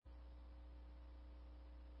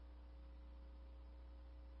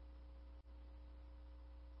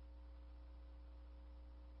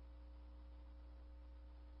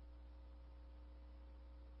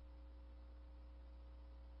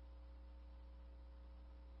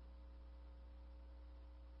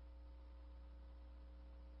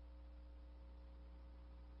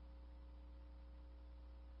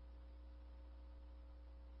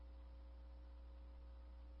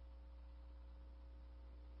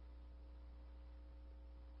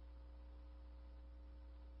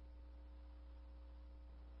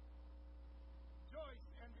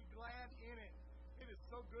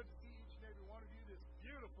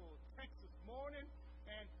beautiful Texas morning.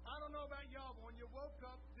 And I don't know about y'all, but when you woke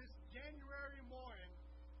up this January morning,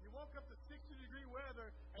 you woke up to 60-degree weather,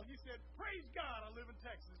 and you said, praise God, I live in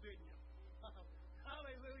Texas, didn't you?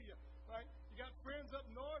 Hallelujah. Right? You got friends up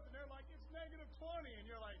north, and they're like, it's negative 20. And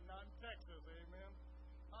you're like, not in Texas, amen.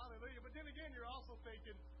 Hallelujah. But then again, you're also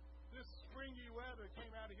thinking, this springy weather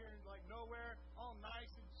came out of here and like nowhere, all nice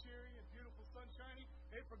and cheery and beautiful, sunshiny.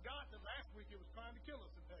 They forgot that last week it was trying to kill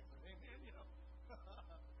us in Texas. Amen, you know.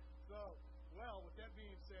 So, well, with that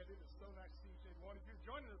being said, it is so nice to see you today morning. If you're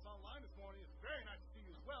joining us online this morning, it's very nice to see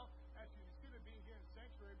you as well. As you consider being here in the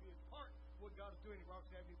sanctuary, being part of what God is doing at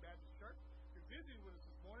Robertson Avenue Baptist Church. If you're visiting with us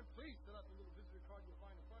this morning, please fill out the little visitor card you'll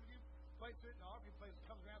find in front of you. Place it in the offering place that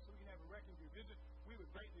comes around so we can have a record of your visit. We would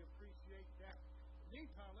greatly appreciate that.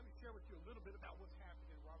 Meantime, let me share with you a little bit about what's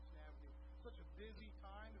happening at Robertson Avenue. Such a busy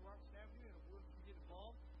time at Robertson Avenue, and we're going to get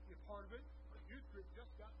involved, be a part of it. Our youth group just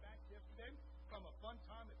got back yesterday from a fun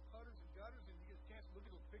time at Putters and Gutters, and you get a chance to look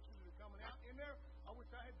at those pictures that are coming out in there. I wish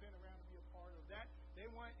I had been around to be a part of that. They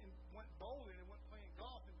went bowling and went playing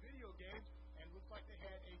golf and video games, and looks like they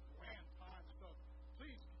had a grand time. So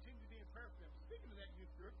please continue to be in prayer for them. Speaking of that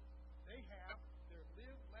youth group, they have their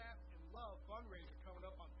Live, Laugh, and Love fundraiser coming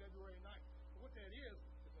up on February 9th. What that is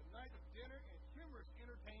a night of dinner and humorous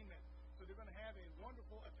entertainment. So they're going to have a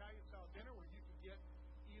wonderful Italian-style dinner where you can get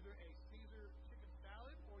either a Caesar chicken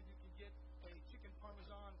salad or you can get a chicken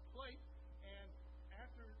parmesan plate. And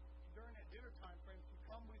during that dinner time frame, if you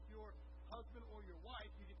come with your husband or your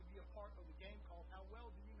wife, you get to be a part of the game called How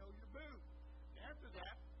Well Do You Know Your Boo? After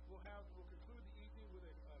that, we'll conclude the evening with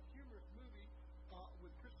a humorous movie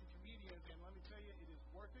with Christian comedians. And let me tell you, it is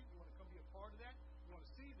worth it. You want to come be a part of that. You want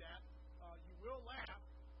to see that. You will laugh.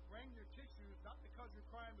 Bring your tissues, not because you're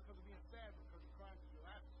crying because of being sad, but because you're crying because you're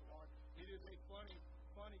laughing so hard. It is a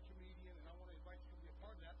funny comedian, and I want to invite you to be a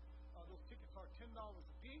part of that. Those tickets are $10 a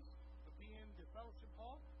piece to be in the fellowship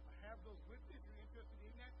hall. I have those with me if you're interested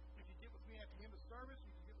in that. You can get with me at the end of service.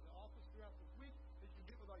 You can get with the office throughout this week. You can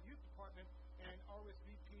get with our youth department and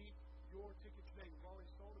RSVP your tickets today. We've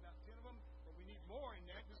already sold about 10 of them, but we need more in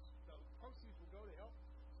that. The proceeds will go to help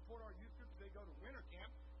support our youth groups. They go to winter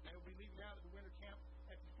camp. They will be leaving out of the winter camp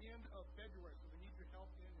at the end of February, so we need your help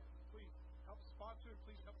in that. So please help sponsor,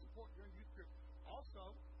 please help support your youth group.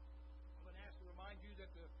 Also, I'm going to ask to remind you that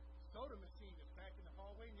the soda machine is back in the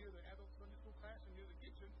hallway near the adult Sunday school class and near the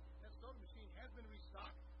kitchen. That soda machine has been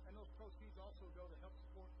restocked, and those proceeds also go to help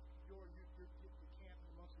support your youth group, kids to camp, and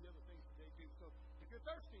amongst the other things that they do. So if you're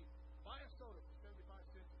thirsty, buy a soda for 75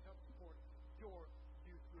 cents to help support your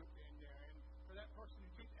youth group in there. And for that person who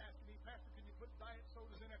keeps asking me, Pastor, can you put diet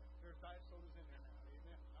sodas in there? There's diet sodas in there now.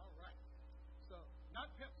 Amen. All right. So, not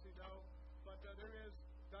Pepsi, though, but there is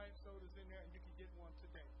diet sodas in there, and you can get one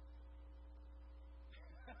today.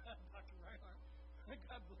 Dr. Reinhardt,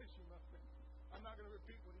 God bless you, my friend. I'm not going to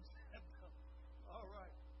repeat what he said, though. All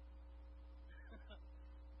right.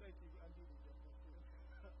 Thank you. I needed that.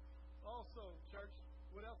 Also, church,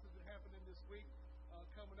 what else has been happening this week?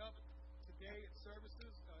 Coming up today at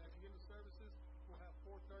services, at the end of services, we'll have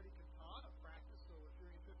 4:30 cantata practice. So if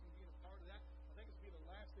you're interested in being a part of that, I think it's going to be the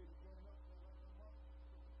last day to join up.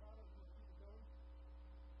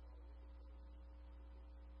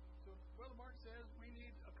 So Brother Mark says we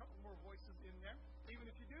need a couple more voices in there. Even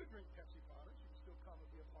if you do drink Pepsi products, you can still come and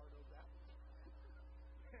be a part of that.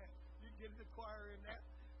 You can get the choir in that.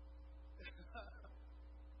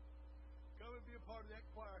 Come and be a part of that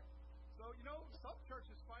choir. So, some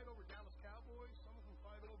churches fight over Dallas Cowboys. Some of them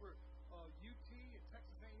fight over UT and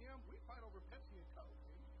Texas A&M. We fight over Pepsi and Coke.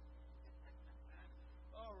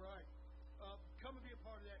 All right. Come and be a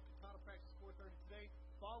part of that cantata practice 4:30 today.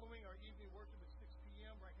 Following our evening worship at 6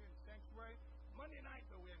 p.m. right here in the sanctuary. Monday night,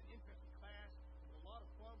 though, we had an interesting class. It was a lot of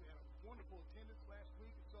fun. We had a wonderful attendance last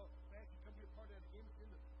week. And so, man, you come be a part of that again. It's in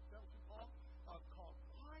the fellowship hall called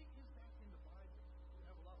Why Is That in the Bible? We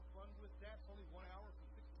have a lot of fun with that. It's only 1 hour from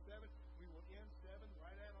 6 to 7. We will end 7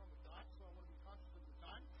 right at on the dot, so I want to be conscious of the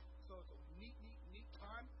time. So it's a neat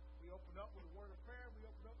time. We open up with a word of prayer. We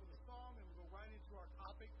open up with a song, and we go right into our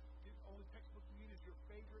topic. The only textbook you need is your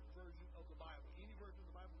favorite version of the Bible. Any version of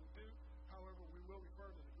the Bible will do. However, we will refer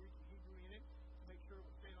to the Greek and Hebrew in it to make sure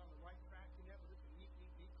we're staying on the right track in that. But it's a neat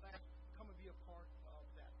class. Come and be a part of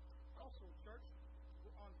that. Also, church,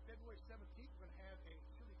 on February 17th, we're going to have a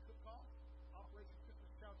chili cook-off, Operation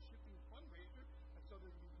Christmas Child Shipping fundraiser. And so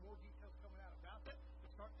there's more details coming out about that. To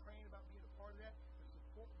start praying about being a part of that and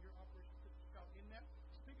support your Operation Christmas Child in that.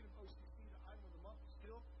 Speaking of OCC, the item of the month is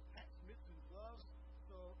still hats, mitts, and gloves.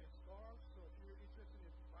 And scarves. So if you're interested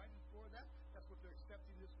in providing for that, that's what they're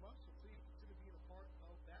accepting this month. So please consider being a part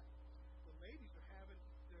of that. The ladies are having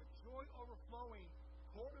their Joy Overflowing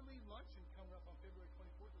quarterly luncheon coming up on February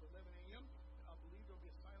 24th at 11 a.m. I believe there'll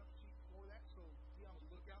be a sign-up sheet for that, so be on the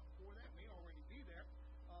lookout for that. It may already be there.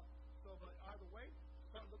 But either way,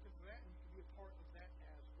 start looking for that, and you can be a part of that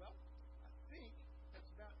as well. I think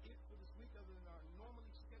that's about it for this week, other than our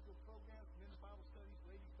normally scheduled programs, men's Bible studies,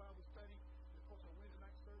 ladies' Bible study, and of course our Wednesday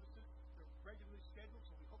night services. They're regularly scheduled,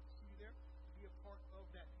 so we hope to see you there to be a part of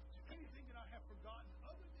that. Is there anything that I have forgotten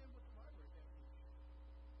other than what the library has to share?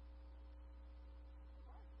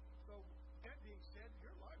 All right. So that being said,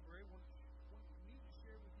 your library wants me to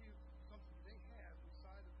share with you something they have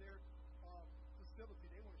inside of their facility.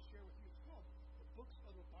 They want to share with you. It's called the Books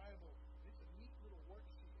of the Bible. It's a neat little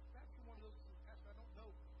worksheet. If that's one of those, Pastor, I don't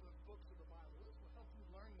know the books of the Bible. This will help you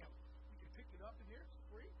learn them. You can pick it up in here. It's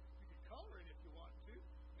free. You can color it if you want to.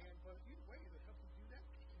 But either way, it'll help you do that.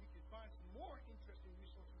 And you can find some more interesting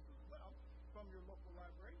resources as well from your local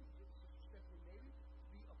library. You get Sister Stephanie Navy to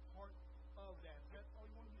be a part of that. Is that all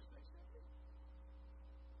you want to do, Stephanie?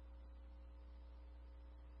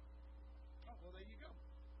 Oh, well, there you go.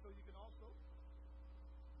 So you can also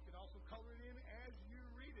color it in as you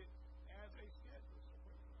read it as a schedule.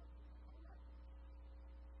 All right.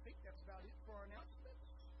 I think that's about it for our announcements.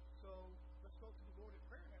 So let's go to the Lord in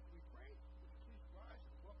prayer. And after we pray, please rise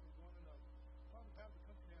and welcome one another. Father, how we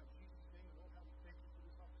come to now in Jesus' name, and Lord, how we thank you for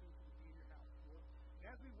this opportunity to be in your house, Lord.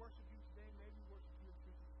 And as we worship you today, may we worship you in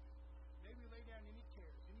truth and spirit. May we lay down any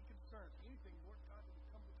cares, any concerns, anything, Lord God, that would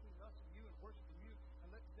come between us and you and worshiping you.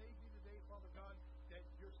 And let today be the day, Father God, that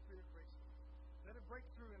your spirit breaks through. Let it break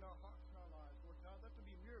through in our hearts and our lives, Lord God. Let there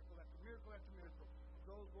be miracle after miracle after miracle.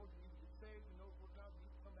 Those, Lord, who need to get saved, and those, Lord God, who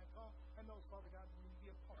need to come back home, and those, Father God, who need to be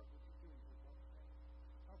a part of what you're doing, Lord God.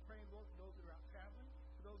 I'm praying, Lord, for those that are out traveling,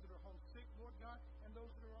 for those that are homesick, Lord God, and those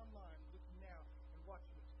that are online looking now and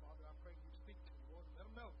watching us, Father. I pray you speak to them, Lord, and let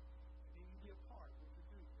them know that they need to be a part of what you're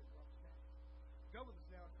doing, Lord God. Go with us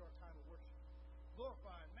now to our time of worship.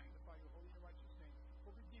 Glorify and magnify your holy and righteous name.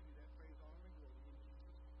 For we give you that praise, honor, and glory in Jesus'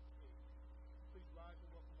 name. Please rise and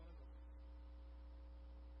welcome one another.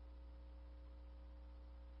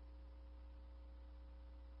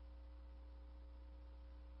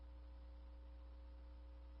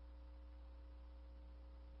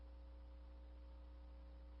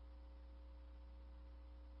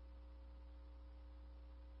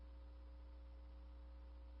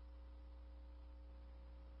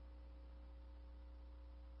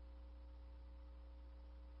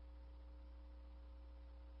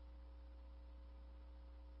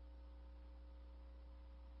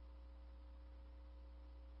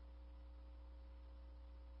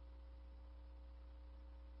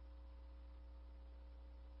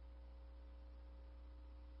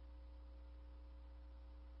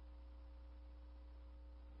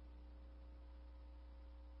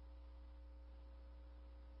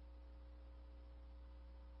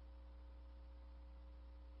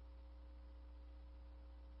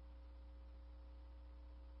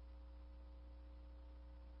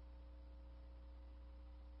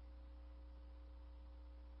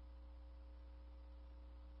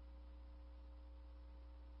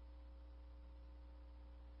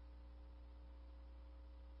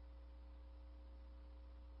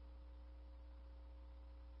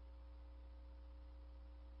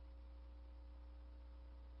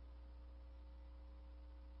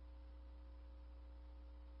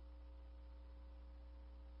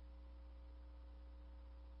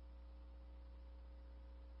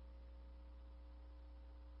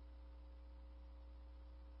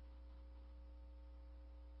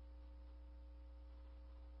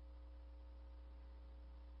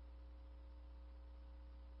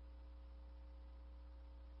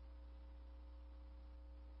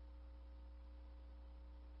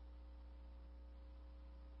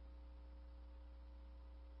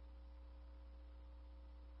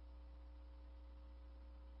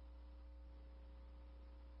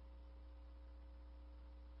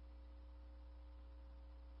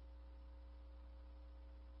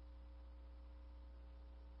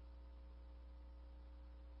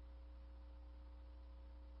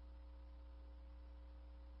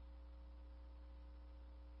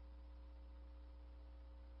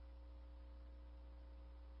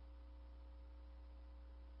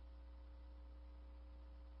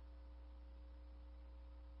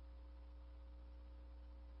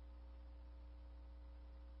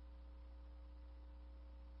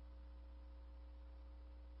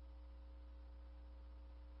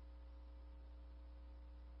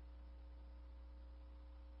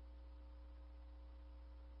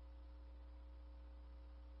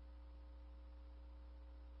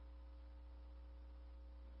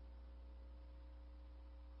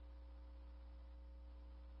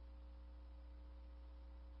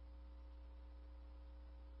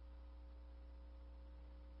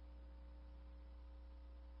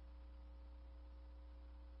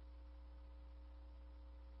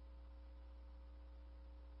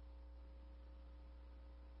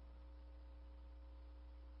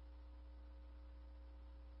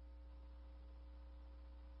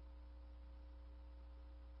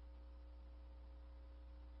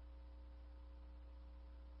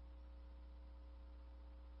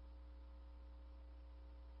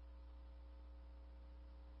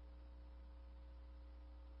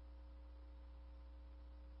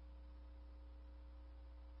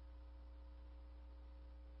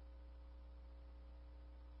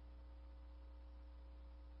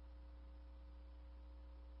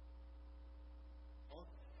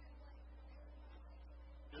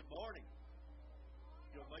 morning.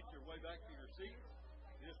 You'll make your way back to your seats.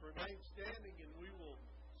 Just remain standing, and we will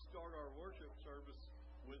start our worship service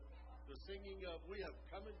with the singing of "We Have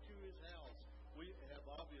Come Into His House." We have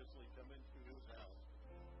obviously come into His house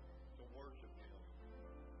to worship Him.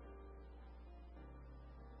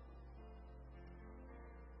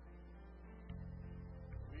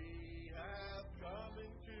 We have come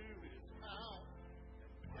into His house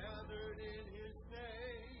and gathered in His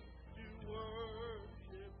name to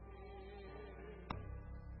worship Him.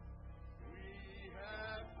 We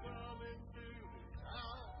have come into His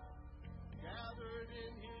house, gathered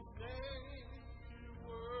in His name to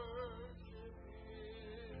worship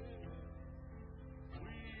Him.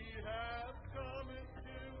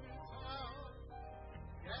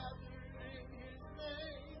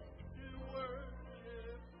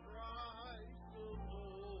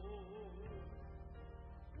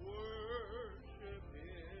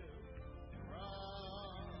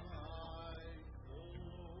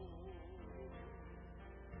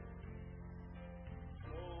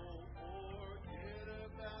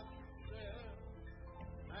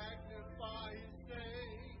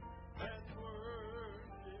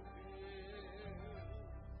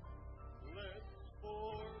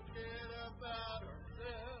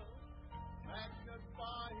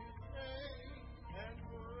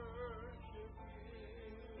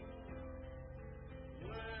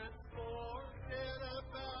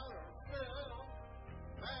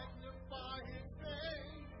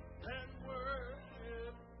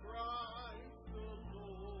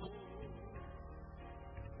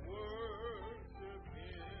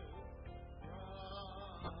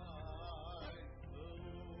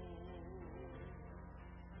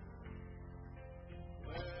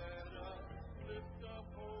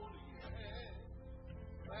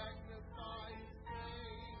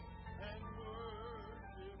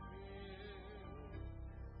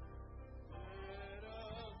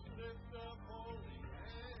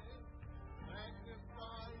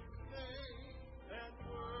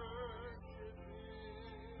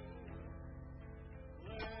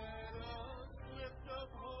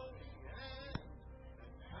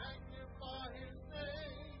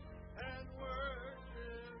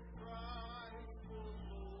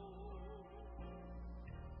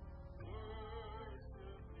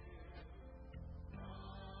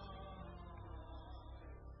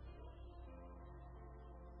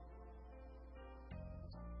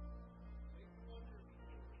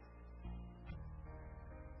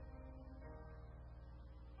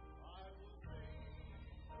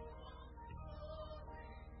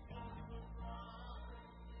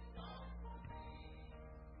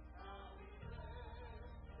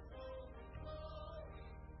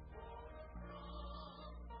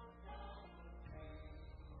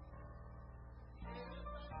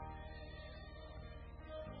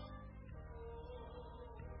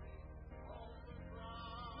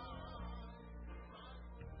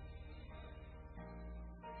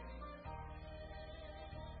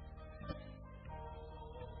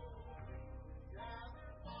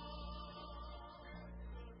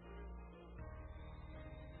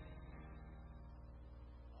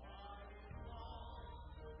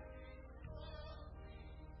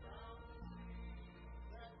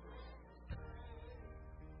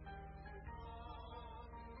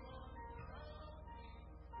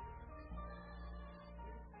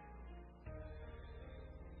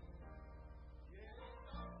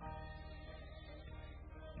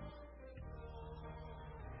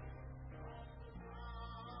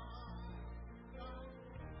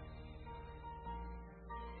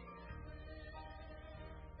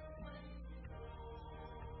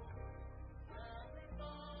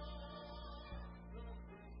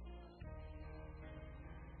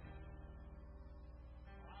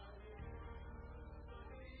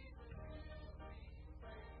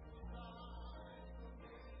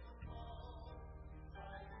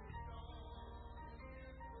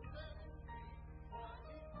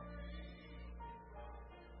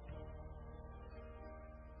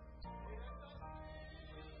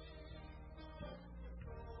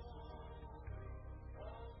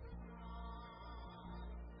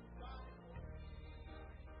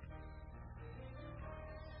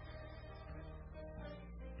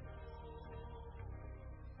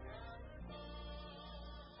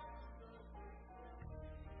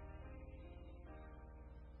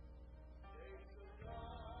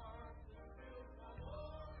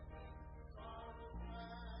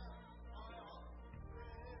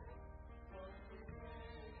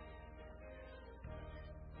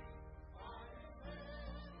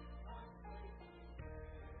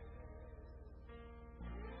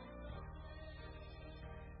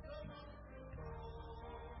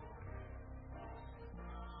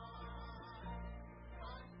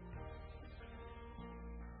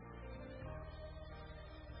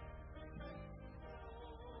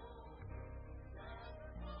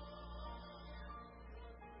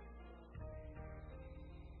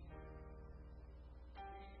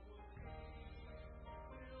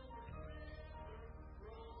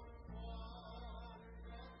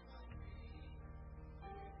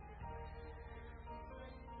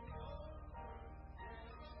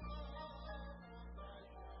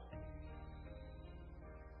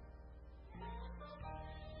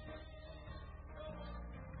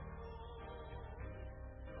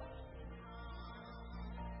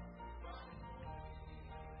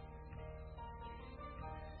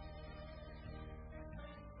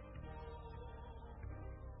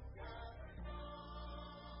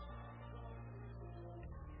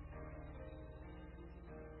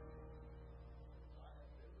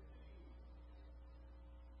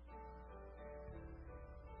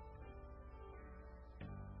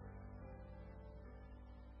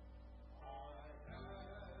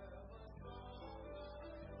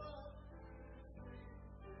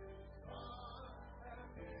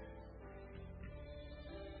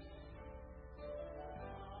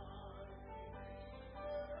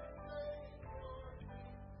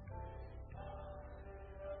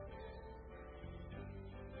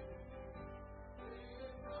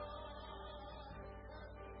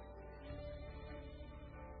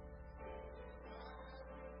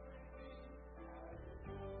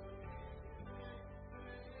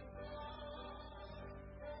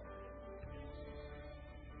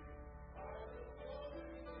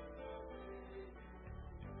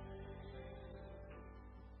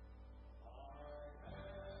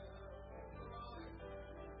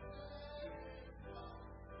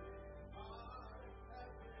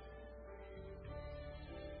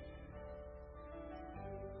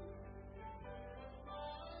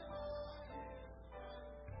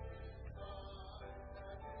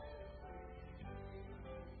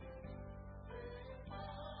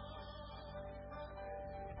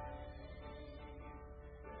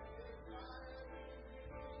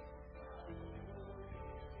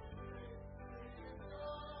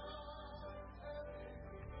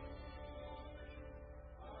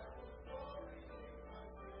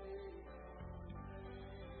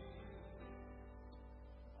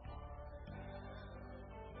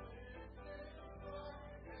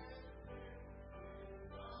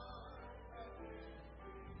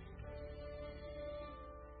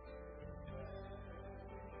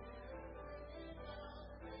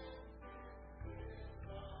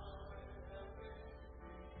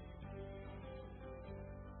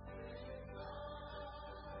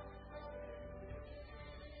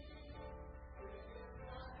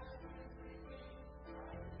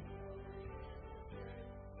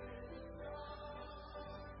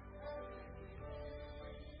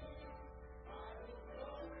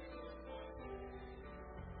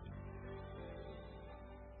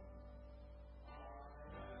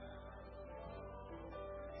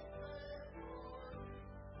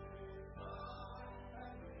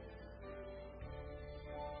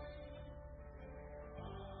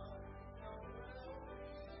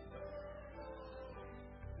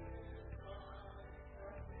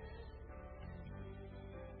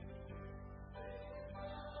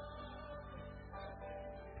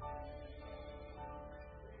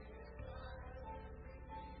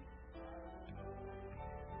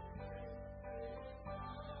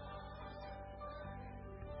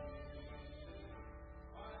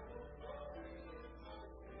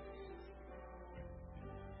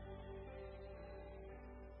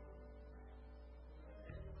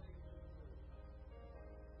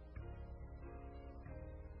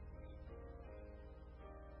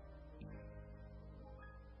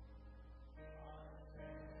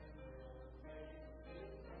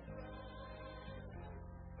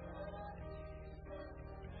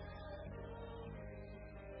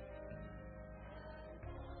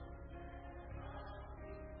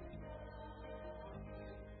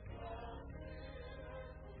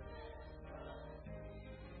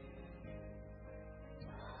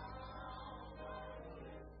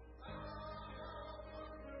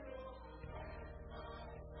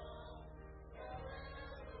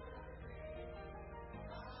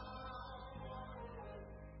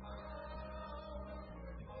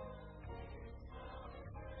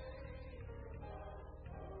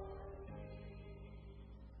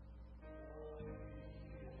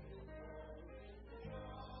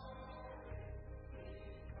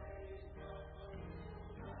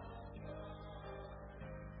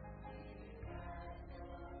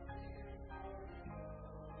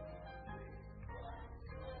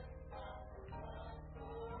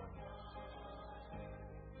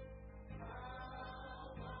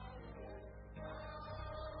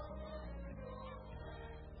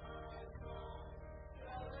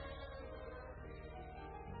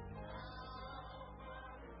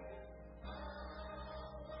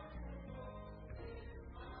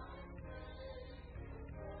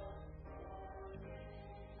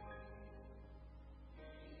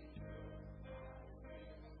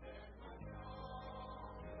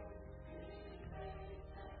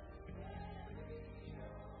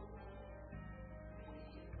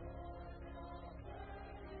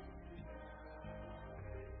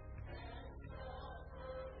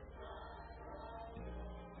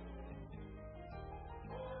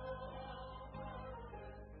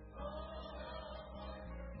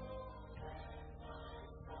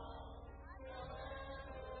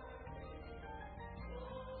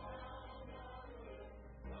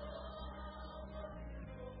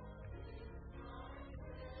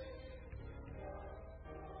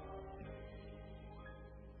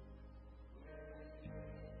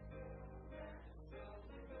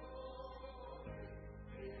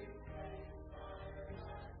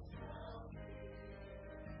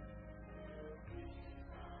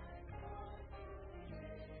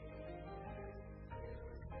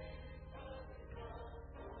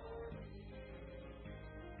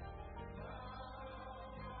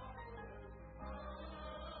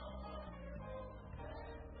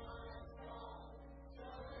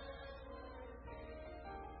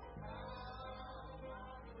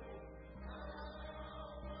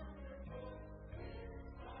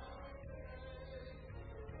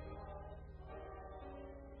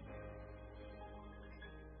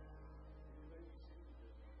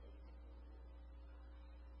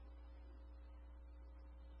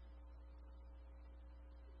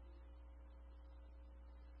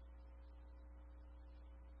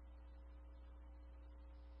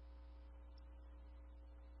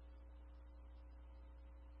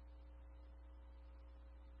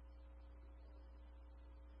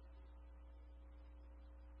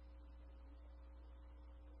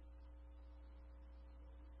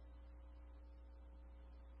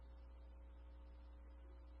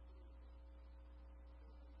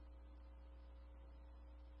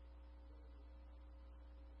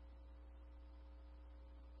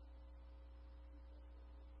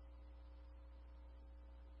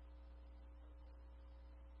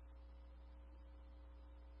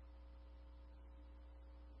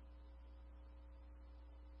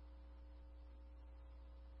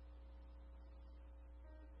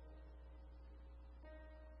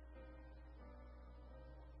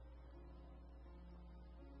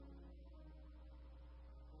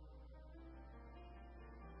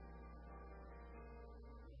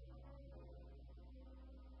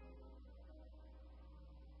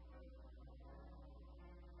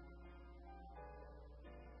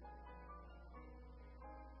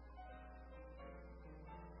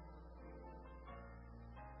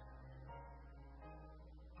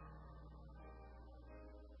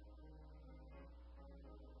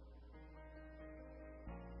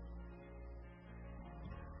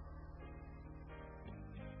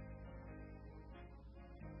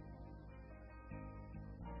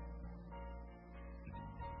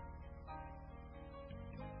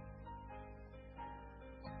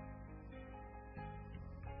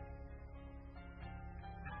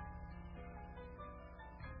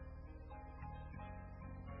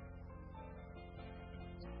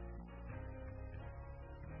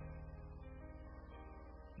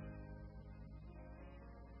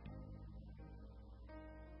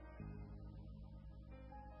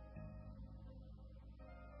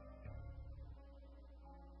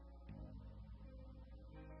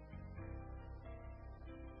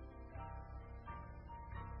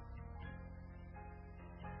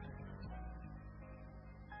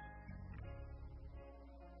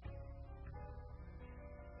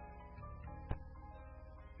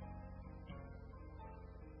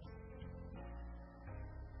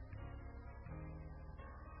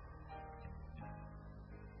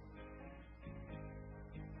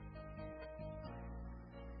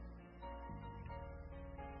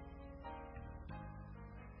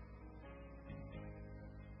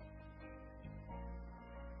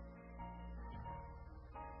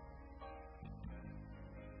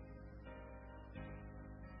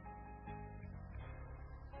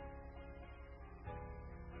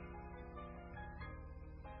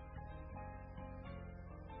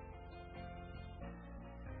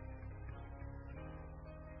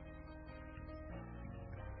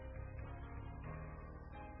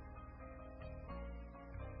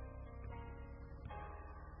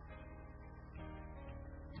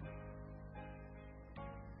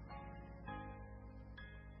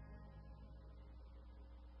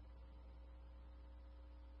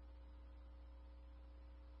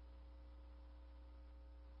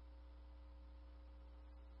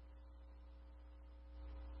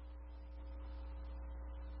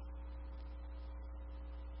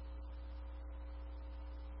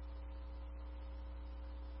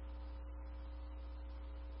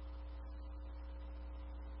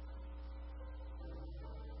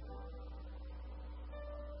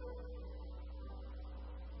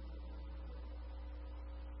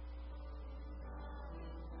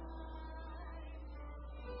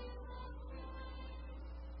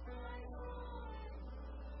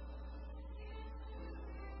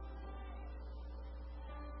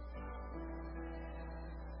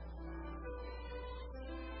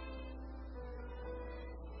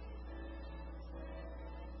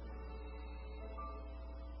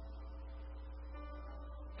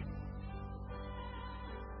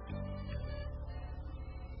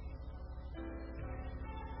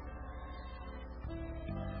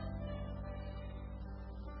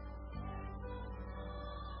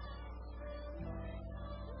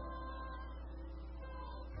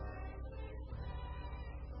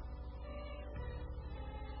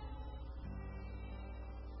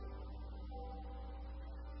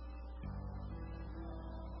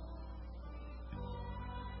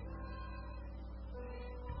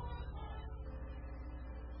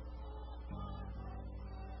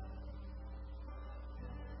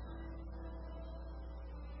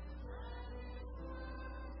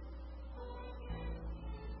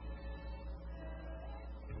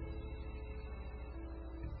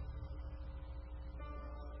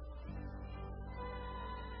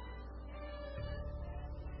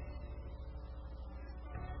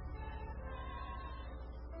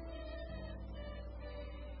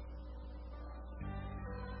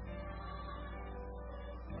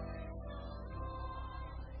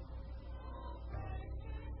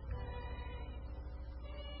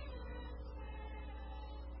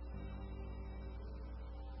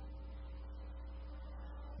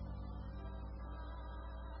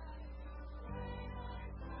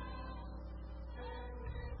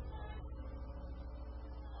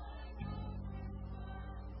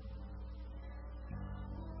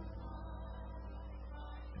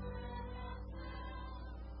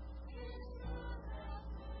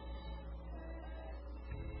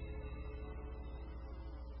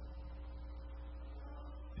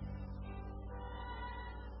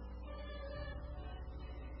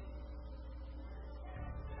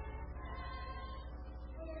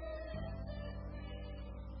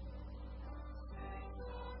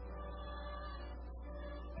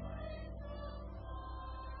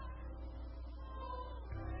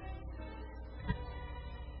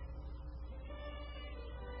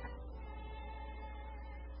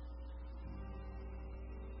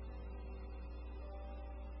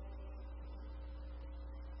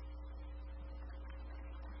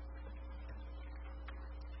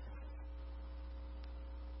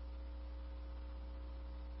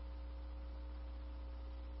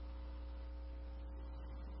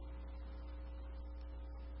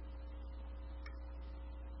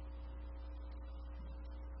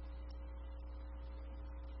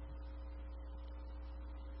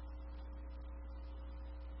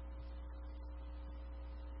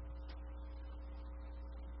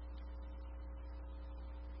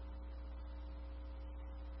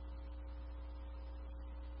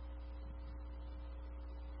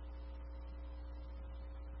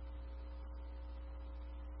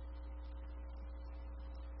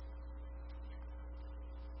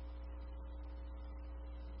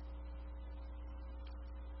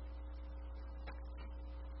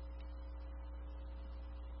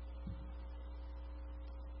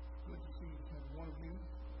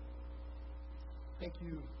 Thank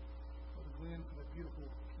you, Brother Glenn, for that beautiful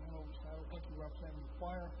piano recital. Thank you, Robertson, and the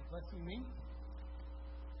choir, for blessing me.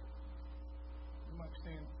 You might be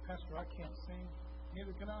saying, Pastor, I can't sing.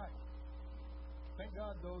 Neither can I. Thank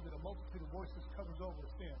God, though, that a multitude of voices covers over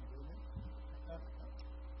sin, doesn't it? So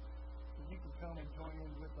you can come and join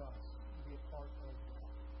in with us and be a part of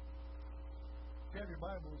that. If you have your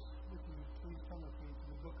Bibles with you, please come with me to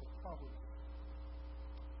the book of Proverbs.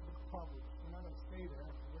 The book of Proverbs. We're not going to stay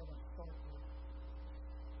there. We're going to start there.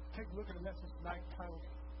 Take a look at a message tonight titled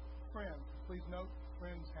Friends. Please note,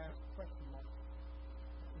 friends has a question mark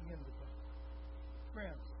at the end of it.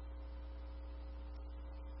 Friends.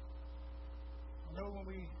 I know when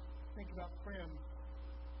we think about friends,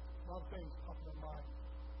 a lot of things pop in our mind.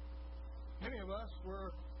 Many of us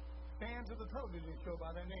were fans of the television show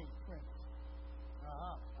by that name, Friends.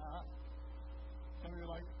 Some of you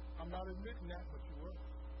are like, I'm not admitting that, but you were.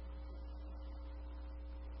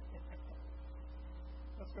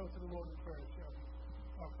 Let's go to the Lord in prayer, shall we?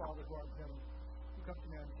 Our Father, who art in heaven, we come to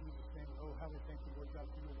you now in Jesus' name. Oh, how we thank you, Lord God,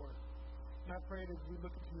 for your word. And I pray that as we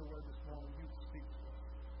look into your word this morning, you speak to us.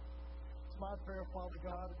 It's my prayer, Father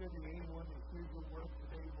God, that there be anyone who hears your word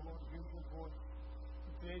today, Lord, hears your voice.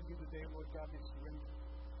 And today be the day, Lord God, they surrender.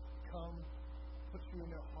 Come, put you in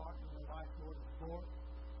their heart and their life, Lord, as Lord.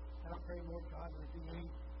 And I pray, Lord God, there be any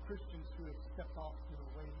Christians who have stepped off to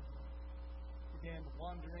their ways and began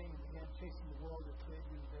wandering and began chasing the world, that today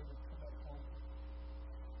be the day they come back home.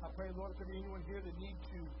 I pray, Lord, if there be anyone here that needs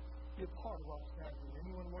to be a part of our family,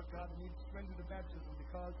 anyone, Lord God, that needs to surrender to baptism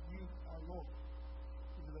because you are Lord,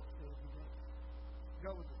 give us today today.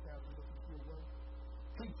 Go with us now as we look into your word.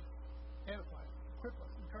 Teach us, edify us, equip us,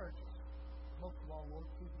 encourage us. Most of all, Lord,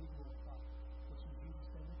 please be glorified. It's in Jesus'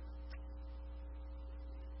 name.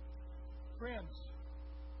 Friends.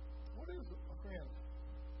 What is a friend?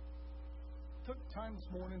 Took time this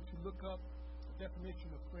morning to look up the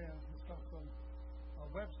definition of friends. This comes from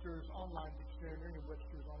Webster's online dictionary,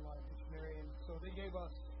 Merriam-Webster's online dictionary, and so they gave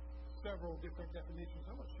us several different definitions.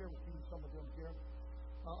 I'm going to share with you some of them here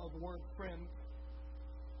of the word friend.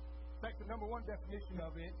 In fact, the number one definition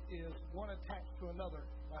of it is one attached to another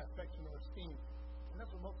by affection or esteem. And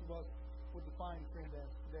that's what most of us would define friend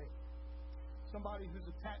as today. Somebody who's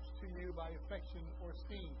attached to you by affection or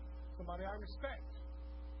esteem. Somebody I respect.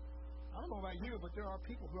 I don't know about you, but there are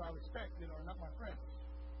people who I respect that are not my friends.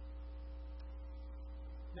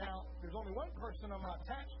 Now, there's only one person I'm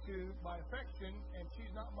attached to by affection, and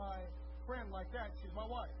she's not my friend like that. She's my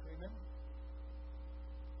wife. Amen?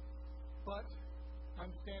 But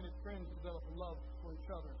I understand that friends develop a love for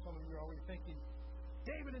each other. Some of you are already thinking,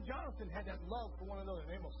 David and Jonathan had that love for one another.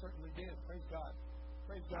 They most certainly did. Praise God.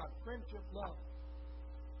 Praise God. Friendship, love.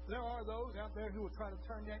 There are those out there who will try to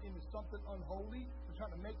turn that into something unholy, and try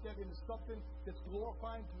to make that into something that's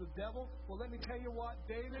glorifying to the devil. Well, let me tell you what,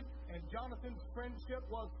 David and Jonathan's friendship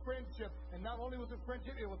was friendship. And not only was it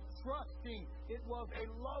friendship, it was trusting. It was a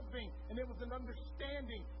loving, and it was an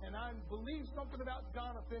understanding. And I believe something about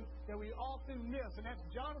Jonathan that we often miss, and that's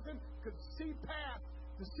Jonathan could see past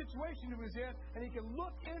the situation he was in, and he could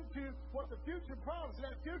look into what the future promised.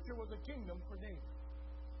 And that future was a kingdom for David.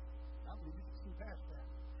 I believe he could see past that.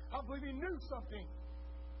 I believe he knew something.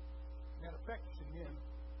 That affection then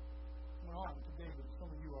went on to David.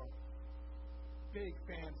 Some of you are big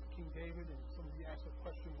fans of King David, and some of you ask the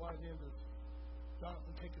question, why then does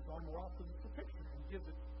Jonathan take his armor off? Because it's a picture and gives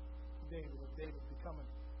it to David of David becoming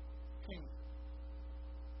king.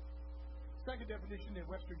 Second definition that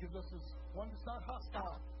Webster gives us is one that's not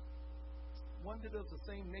hostile. One that is the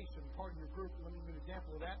same nation, part of your group. Let me give you an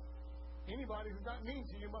example of that. Anybody who's not mean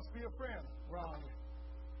to you must be a friend. Wrong.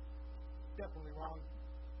 Definitely wrong.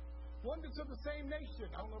 One that's of the same nation.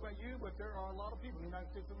 I don't know about you, but there are a lot of people in the United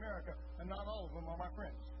States of America, and not all of them are my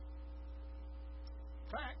friends.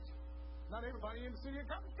 In fact, not everybody in the city of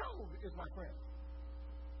Cotton Cove is my friend.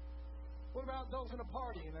 What about those in a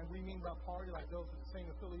party? And we mean by party like those with the same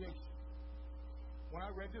affiliation. When I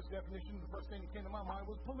read this definition, the first thing that came to my mind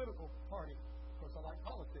was political party. Of course, I like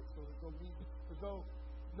politics, so there's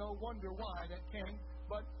no wonder why that came.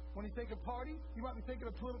 But when you think of party, you might be thinking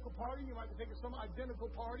of political party. You might be thinking of some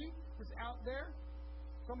identical party that's out there.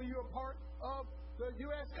 Some of you are part of the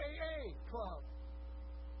USAA Club.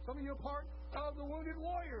 Some of you are part of the Wounded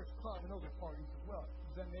Warriors Club. And those are parties as well.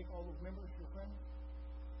 Does that make all those members your friends?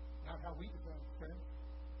 Not how we define friends.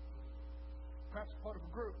 Perhaps part of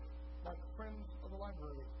a group like Friends of the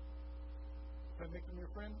Library. Does that make them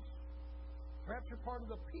your friends? Perhaps you're part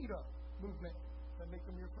of the PETA movement. Does that make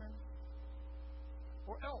them your friends?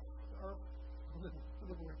 Or ELF, or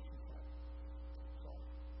Liberation Party. So,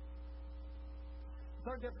 the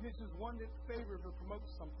third definition is one that favors or promotes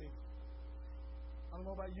something. I don't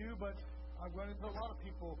know about you, but I've run into a lot of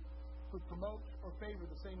people who promote or favor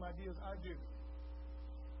the same ideas I do.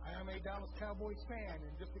 I am a Dallas Cowboys fan,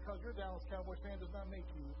 and just because you're a Dallas Cowboys fan does not make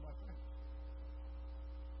you my friend.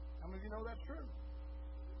 How many of you know that's true?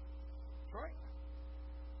 That's right.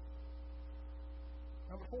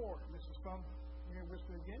 Number 4, this is from Miriam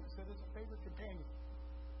Whisper again. It said it's a favorite companion.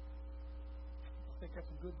 I think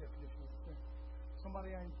that's a good definition of a friend. Somebody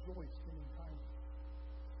I enjoy spending time with.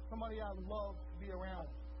 Somebody I love to be around.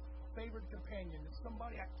 A favorite companion. It's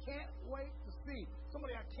somebody I can't wait to see.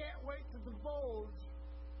 Somebody I can't wait to divulge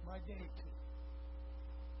my day to.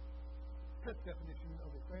 Fifth definition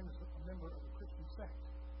of a friend is a member of a Christian sect.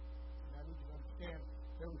 And I need you to understand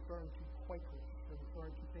they're referring to Quakers. They're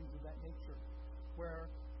referring to things of that nature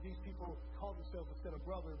where these people call themselves instead of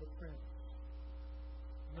brother but friends.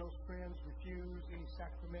 And those friends refuse any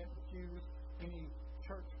sacrament, refuse any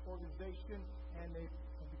church organization, and they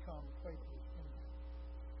have become Quakers.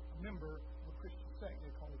 A member of a Christian sect,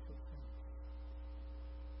 they call themselves friends.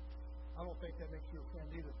 I don't think that makes you a friend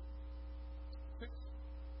either. 6,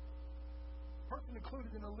 person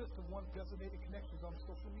included in a list of one's designated connections on a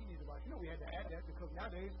social media device. You know, we had to add that because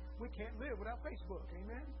nowadays we can't live without Facebook.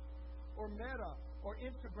 Amen? Or Meta or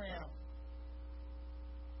Instagram.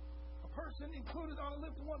 A person included on a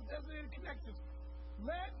list of one's designated connections.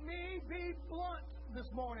 Let me be blunt this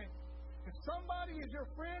morning. If somebody is your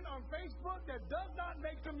friend on Facebook, that does not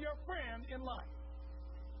make them your friend in life.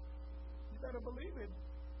 You better believe it.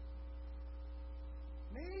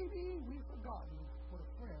 Maybe we've forgotten what a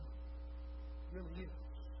friend really is.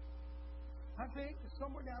 I think that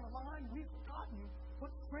somewhere down the line we've forgotten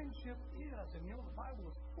what friendship is. And you know, the Bible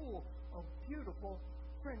is full of beautiful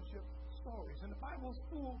friendship stories. And the Bible is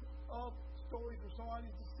full of stories where somebody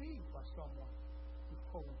is deceived by someone who's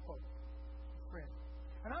quote unquote a friend.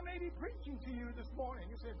 And I may be preaching to you this morning.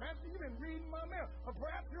 You say, Pastor, you've been reading my mail. Or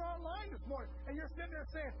perhaps you're online this morning and you're sitting there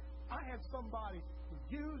saying, I had somebody who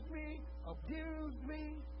used me, abused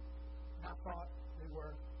me, and I thought they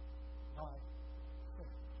were my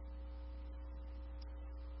friends.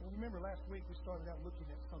 Well, remember last week we started out looking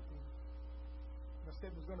at something that I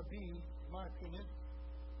said was going to be, in my opinion,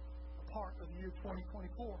 a part of the year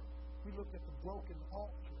 2024. We looked at the broken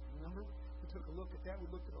altar, remember? We took a look at that. We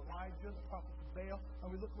looked at Elijah, the prophet of Baal, and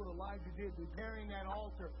we looked at what Elijah did, repairing that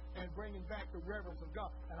altar and bringing back the reverence of God.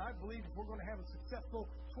 And I believe if we're going to have a successful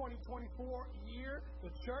 2024 year, the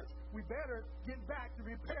church, we better get back to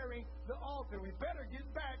repairing the altar. We better get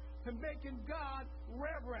back to making God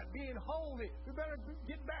reverent, being holy. We better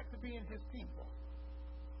get back to being His people.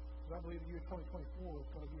 So I believe the year 2024 is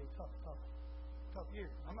going to be a tough year.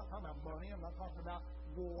 I'm not talking about money. I'm not talking about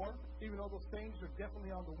war. Even though those things are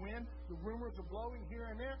definitely on the wind, the rumors are blowing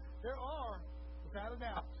here and there. There are, without a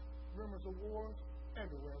doubt, rumors of wars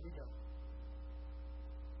everywhere we go.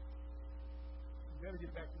 You better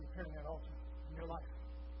get back to repairing that altar in your life.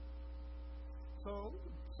 So,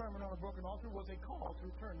 the sermon on a broken altar was a call to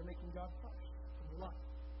return to making God first in your life.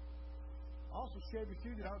 I also shared with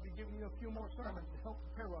you that I would be giving you a few more sermons to help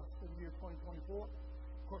prepare us for the year 2024.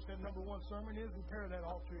 Of course, that number 1 sermon is repair that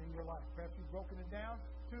altar in your life. Perhaps you've broken it down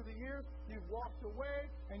through the years, you've walked away,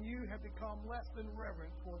 and you have become less than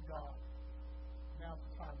reverent toward God. Now's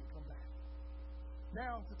the time to come back.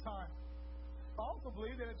 Now's the time. I also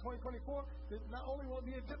believe that in 2024, that not only will it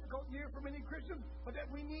be a difficult year for many Christians, but that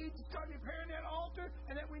we need to start repairing that altar,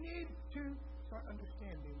 and that we need to start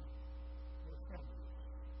understanding what a friend is.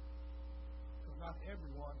 Because not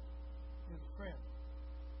everyone is a friend.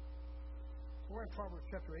 We're in Proverbs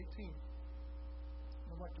chapter 18.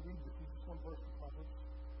 I'd like to read with you just one verse from Proverbs.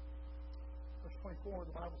 Verse 24,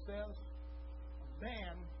 the Bible says, a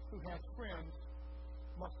man who has friends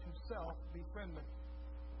must himself be friendly.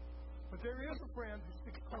 But there is a friend who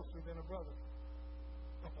sticks closer than a brother.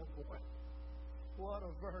 Oh boy. What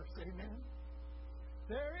a verse, amen?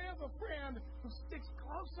 There is a friend who sticks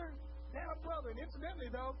closer than a brother. And incidentally,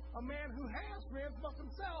 though, a man who has friends must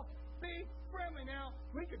himself be friendly. Now,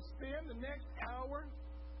 we could spend the next hour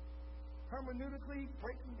hermeneutically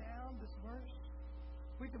breaking down this verse.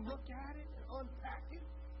 We can look at it and unpack it.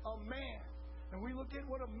 A man. And we look at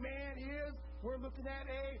what a man is. We're looking at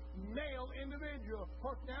a male individual. Of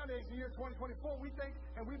course, nowadays, in the year 2024, we think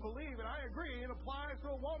and we believe, and I agree, it applies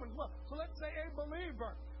to a woman as well. So let's say a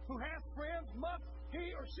believer who has friends must,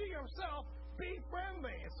 he or she herself, be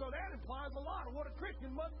friendly. And so that implies a lot of what a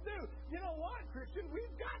Christian must do. You know what, Christian?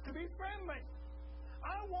 We've got to be friendly.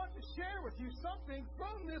 I want to share with you something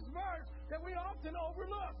from this verse that we often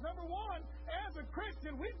overlook. Number 1, as a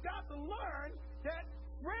Christian, we've got to learn that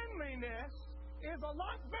friendliness is a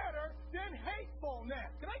lot better than hatefulness.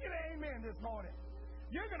 Can I get an amen this morning?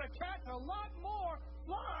 you're going to catch a lot more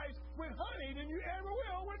flies with honey than you ever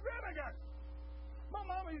will with vinegar. My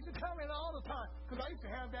mama used to tell me that all the time, because I used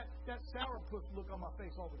to have that sourpuss look on my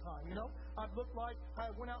face all the time, you know? I'd look like I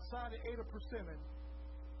went outside and ate a persimmon.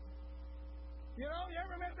 You know, you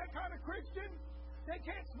ever met that kind of Christian? They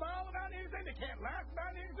can't smile about anything. They can't laugh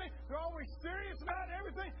about anything. They're always serious about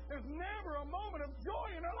everything. There's never a moment of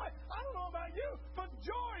joy in their life. I don't know about you, but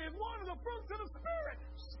joy is one of the fruits of the Spirit.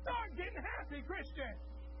 Start getting happy, Christian.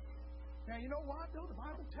 Now, you know what, though? The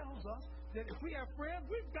Bible tells us that if we have friends,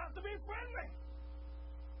 we've got to be friendly.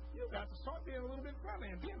 You've got to start being a little bit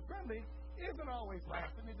friendly. And being friendly isn't always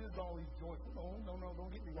laughing. It isn't always joyful. No,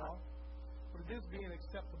 don't get me wrong. But it is being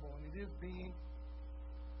acceptable, and it is being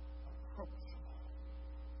approachable.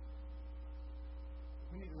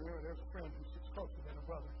 We need to remember there's a friend who sits closer than a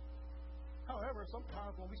brother. However,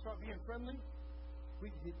 sometimes when we start being friendly,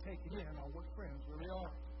 we can get taken in on what friends really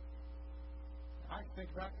are. I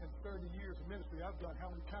think back in 30 years of ministry I've done,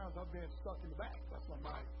 how many times I've been stuck in the back. That's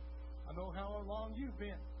my mind. I know how long you've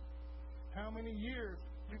been. How many years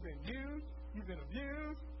you've been used, you've been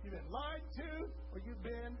abused, you've been lied to, or you've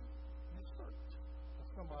been usurped by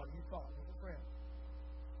somebody you thought was a friend.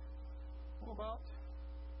 What about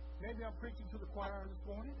maybe I'm preaching to the choir this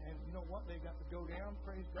morning, and you know what? They got to go down,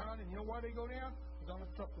 praise God, and you know why they go down? Because I'm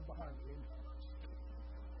instructed behind me.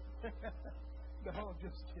 No, I'm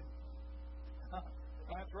just kidding.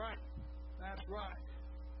 That's right. That's right.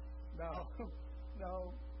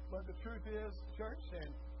 No. But the truth is, church,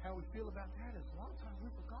 and how we feel about that is a lot of times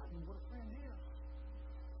we've forgotten what a friend is.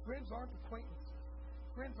 Friends aren't acquaintances.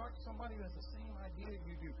 Friends aren't somebody who has the same idea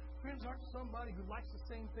you do. Friends aren't somebody who likes the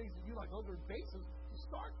same things that you like. Those are bases to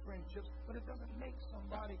start friendships, but it doesn't make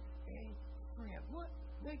somebody a friend. What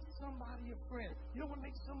makes somebody a friend? You know what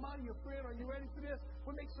makes somebody a friend? Are you ready for this?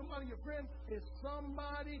 What makes somebody a friend is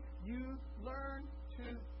somebody you learn to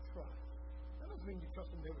trust. That doesn't mean you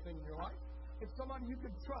trust them in everything in your life. It's somebody you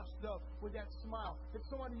can trust, though, with that smile. It's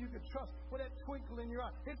somebody you can trust with that twinkle in your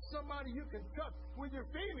eye. It's somebody you can trust with your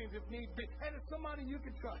feelings if need be. And it's somebody you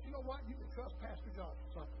can trust. You know what? You can trust Pastor John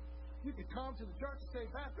for something. You can come to the church and say,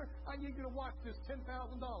 Pastor, I need you to watch this $10,000.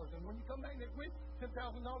 And when you come back next week,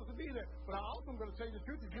 $10,000 will be there. But I also am going to tell you the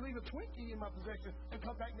truth. If you leave a Twinkie in my possession and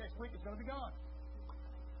come back next week, it's going to be gone.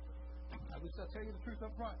 I just tell you the truth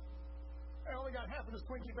up front. I only got half of this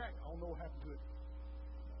Twinkie back. I don't know what happened to it.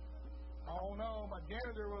 Oh no, my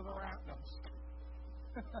janitor was around us.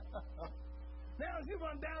 Now, as you've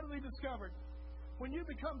undoubtedly discovered, when you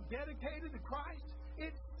become dedicated to Christ,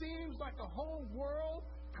 it seems like the whole world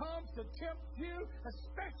comes to tempt you,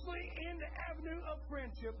 especially in the avenue of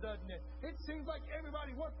friendship, doesn't it? It seems like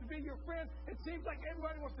everybody wants to be your friend. It seems like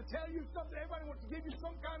everybody wants to tell you something. Everybody wants to give you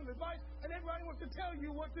some kind of advice, and everybody wants to tell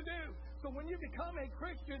you what to do. So when you become a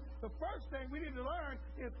Christian, the first thing we need to learn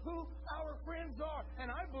is who our friends are. And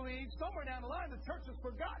I believe somewhere down the line, the church has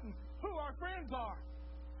forgotten who our friends are.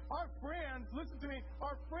 Our friends, listen to me,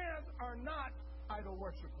 our friends are not idol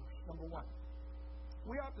worshipers, number one.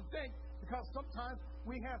 We ought to think, because sometimes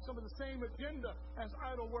we have some of the same agenda as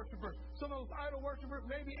idol worshipers. Some of those idol worshipers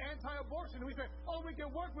may be anti-abortion. And we say, oh, we can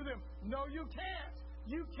work with them. No, you can't.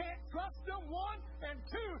 You can't trust them, one. And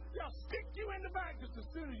two, they'll stick you in the back just as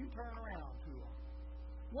soon as you turn around to them.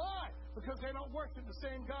 Why? Because they don't worship the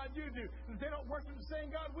same God you do. If they don't worship the same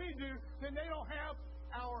God we do, then they don't have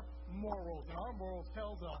our morals. And our morals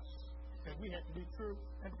tells us that we have to be true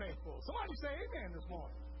and faithful. Somebody say amen this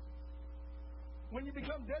morning. When you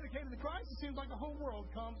become dedicated to Christ, it seems like the whole world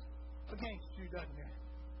comes against you, doesn't it?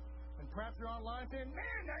 And perhaps you're online saying,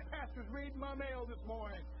 man, that pastor's reading my mail this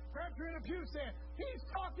morning. Perhaps you're in a pew saying, he's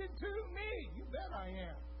talking to me. You bet I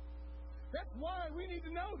am. That's why we need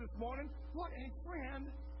to know this morning what a friend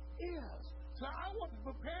is. So I want to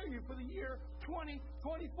prepare you for the year 2024.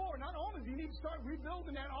 Not only do you need to start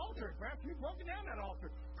rebuilding that altar, perhaps you've broken down that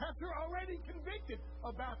altar. Perhaps you're already convicted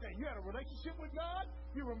about that. You had a relationship with God.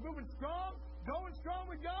 You were moving strong, going strong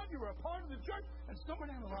with God. You were a part of the church. And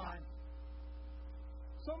somewhere down the line,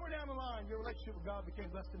 your relationship with God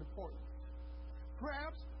became less than important.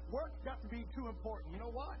 Perhaps work got to be too important. You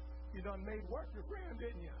know what? You done made work your friend,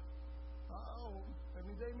 didn't you? That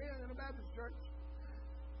means amen in the Baptist church.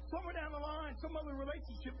 Somewhere down the line, some other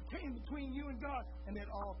relationship came between you and God, and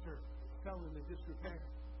that altar fell into disrepair.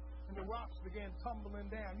 And the rocks began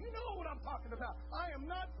tumbling down. You know what I'm talking about. I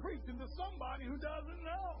am not preaching to somebody who doesn't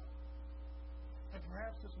know. And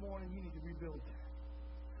perhaps this morning you need to rebuild that.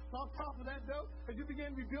 On top of that, though, as you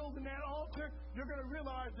begin rebuilding that altar, you're going to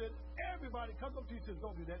realize that everybody comes up to you and says,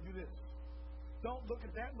 don't do that, do this. Don't look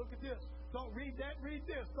at that, look at this. Don't read that, read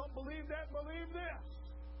this. Don't believe that, believe this.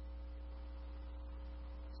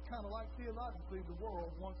 kind of like theologically the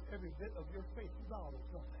world wants every bit of your faith knowledge,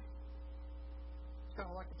 don't they? It's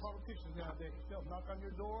kind of like the politicians nowadays. They'll knock on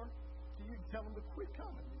your door so you can tell them to quit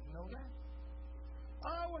coming. Did you know that?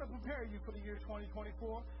 I want to prepare you for the year 2024,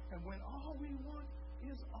 and when all we want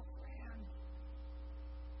is a friend.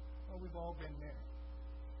 Well, we've all been there.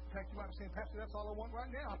 In fact, you might be saying, Pastor, that's all I want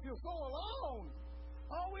right now. I feel so alone.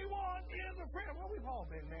 All we want is a friend. Well, we've all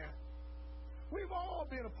been there. We've all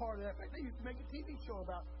been a part of that. In fact, they used to make a TV show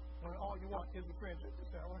about when all you want is a friend. You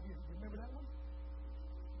remember that one?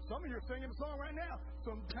 Some of you are singing the song right now.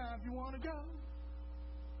 Sometimes you want to go.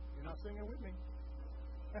 You're not singing with me.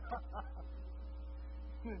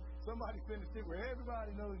 Somebody finished it where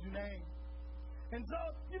everybody knows your name. And so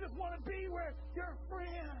you just want to be where you're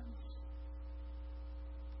friends.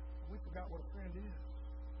 We forgot what a friend is.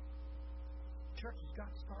 Church has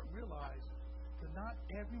got to start realizing that not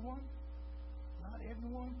everyone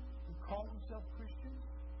who calls themselves Christian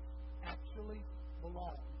actually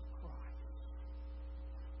belongs to Christ.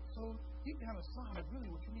 So deep down inside, really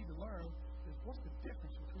what you need to learn is what's the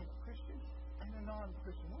difference between a Christian and a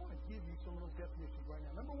non-Christian. I want to give you some of those definitions right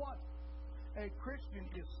now. Number one, a Christian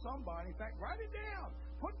is somebody, in fact, write it down.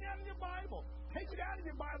 Put it down in your Bible. Take it out of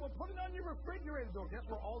your Bible. Put it on your refrigerator door. That's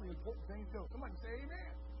where all the important things go. Somebody say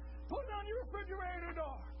amen. Put it on your refrigerator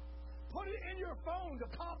door. Put it in your phone to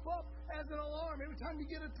pop up as an alarm every time you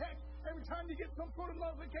get a text, every time you get some sort of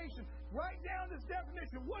notification. Write down this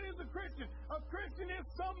definition. What is a Christian? A Christian is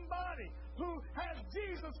somebody who has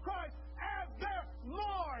Jesus Christ as their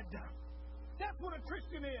Lord. That's what a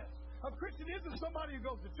Christian is. A Christian isn't somebody who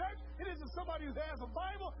goes to church. It isn't somebody who has a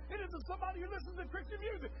Bible. It isn't somebody who listens to Christian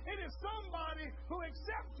music. It is somebody who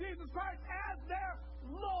accepts Jesus Christ as their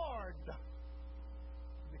Lord.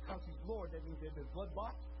 Because He's Lord, that means they've been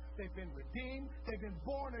blood-bought, they've been redeemed, they've been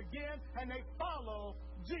born again, and they follow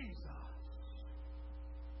Jesus.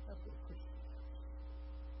 That's what a Christian is.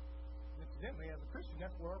 Incidentally, as a Christian,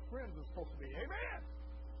 that's where our friends are supposed to be. Amen.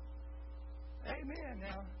 Amen.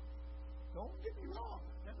 Now, don't get me wrong.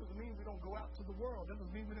 That doesn't mean we don't go out to the world. That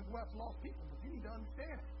doesn't mean we don't go out to lost people. But you need to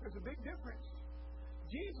understand there's a big difference.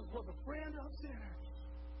 Jesus was a friend of sinners.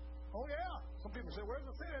 Oh, yeah. Some people say, where's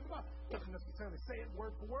the sin at the Bible? It doesn't necessarily say it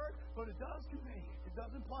word for word, but it does convey it. It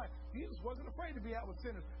does imply. Jesus wasn't afraid to be out with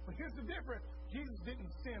sinners. But here's the difference. Jesus didn't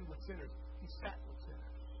sin with sinners. He sat with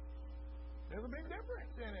sinners. There's a big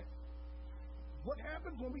difference in it. What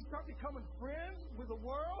happens when we start becoming friends with the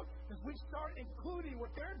world is we start including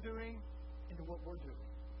what they're doing into what we're doing.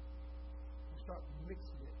 We start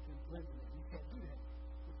mixing it and blending it. You can't do that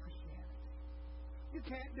with Christianity. You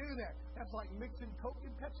can't do that. That's like mixing Coke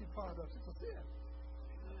and Pepsi products. It's a sin.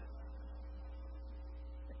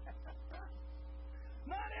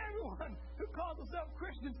 Not everyone who calls themselves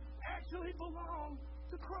Christians actually belong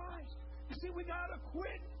to Christ. You see, we got to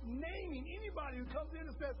quit naming anybody who comes in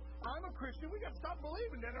and says, I'm a Christian. We got to stop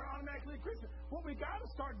believing that they're automatically a Christian. What we got to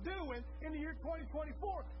start doing in the year 2024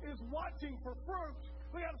 is watching for fruit.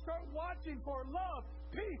 We got to start watching for love,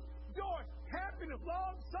 peace, joy, happiness,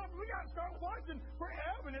 love, suffering. We got to start watching for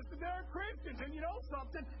evidence that they're Christians. And you know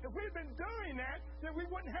something? If we'd been doing that, then we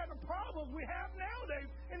wouldn't have the problems we have nowadays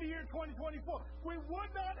in the year 2024. We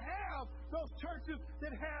would not have those churches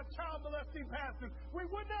that have child molesting pastors. We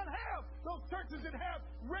would not have those churches that have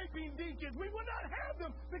raping deacons. We would not have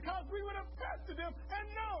them because we would have tested them and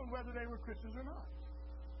known whether they were Christians or not.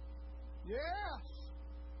 Yes.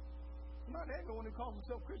 Not everyone who calls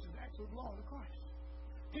himself Christian actually belongs to Christ.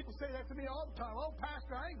 People say that to me all the time. Oh,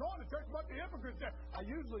 Pastor, I ain't going to church, but the hypocrites there. I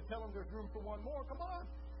usually tell them there's room for one more. Come on.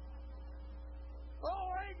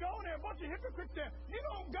 Oh, I ain't going there. A bunch of hypocrites there. You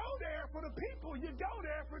don't go there for the people. You go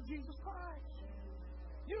there for Jesus Christ.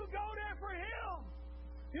 You go there for Him.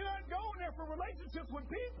 You're not going there for relationships with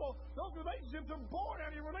people. Those relationships are born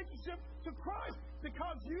out of your relationship to Christ.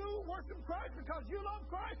 Because you worship Christ, because you love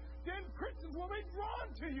Christ, then Christians will be drawn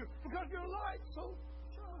to you because your light so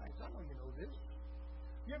shines. I know you know this.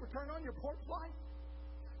 You ever turn on your porch light?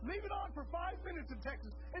 Leave it on for 5 minutes in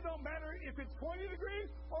Texas. It don't matter if it's 20 degrees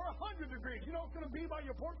or 100 degrees. You know what's going to be by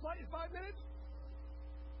your porch light in 5 minutes?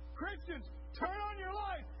 Christians, turn on your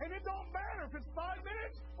light, and it don't matter if it's 5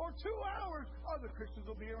 minutes or 2 hours. Other Christians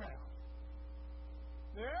will be around.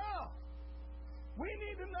 Yeah. We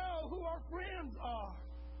need to know who our friends are.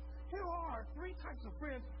 Here are 3 types of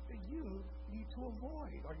friends that you need to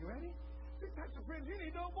avoid. Are you ready? 3 types of friends you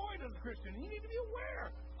need to avoid as a Christian. You need to be aware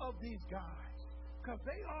of these guys because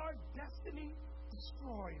they are destiny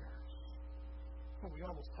destroyers. Well, we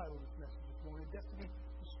almost titled this message this morning, Destiny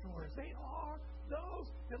Destroyers. They are those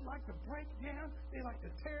that like to break down, they like to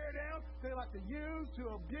tear down, they like to use,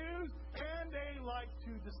 to abuse, and they like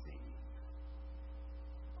to deceive.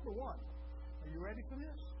 Number one, are you ready for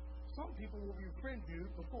this? Some people will befriend you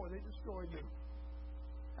before they destroy you.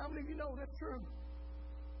 How many of you know that's true?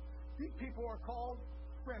 These people are called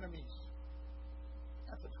frenemies.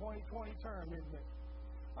 That's a 2020 term, isn't it?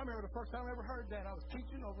 I remember the first time I ever heard that. I was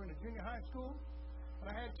teaching over in a junior high school, and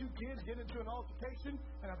I had two kids get into an altercation,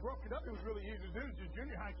 and I broke it up. It was really easy to do. It was a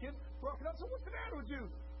junior high kid. Broke it up. So what's the matter with you?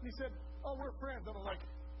 And he said, oh, we're friends. And I'm like,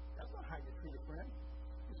 that's not how you treat a friend.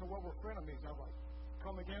 He said, well, we're frenemies. I was like,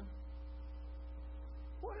 come again?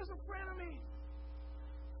 What is a frenemy?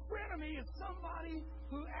 Frenemy is somebody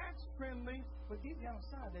who acts friendly, but deep down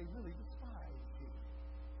inside they really despise you.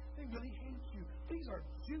 They really hate you. These are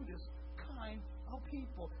Judas kind of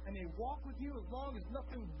people, and they walk with you as long as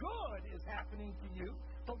nothing good is happening to you.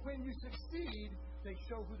 But when you succeed, they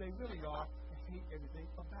show who they really are and hate everything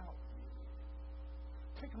about you.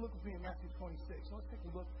 Take a look with me in Matthew 26. So let's take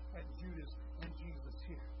a look at Judas and Jesus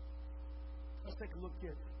here. Let's take a look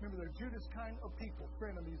here. Remember, they're Judas kind of people,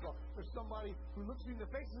 frenemies are. There's somebody who looks you in the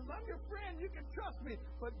face and says, I'm your friend, you can trust me.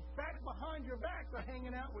 But back behind your back, they're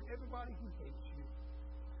hanging out with everybody who hates you.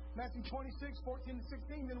 Matthew 26, 14 to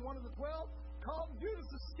 16, then one of the 12, called Judas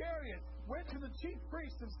Iscariot, went to the chief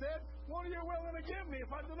priests and said, what are you willing to give me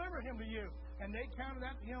if I deliver him to you? And they counted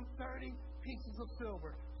out to him 30 pieces of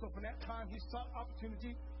silver. So from that time, he sought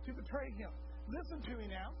opportunity to betray him. Listen to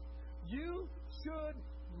me now. You should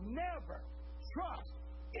never trust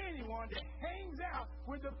anyone that hangs out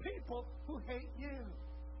with the people who hate you.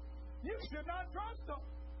 You should not trust them.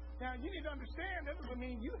 Now, you need to understand that doesn't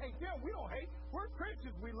mean you hate them. We don't hate. We're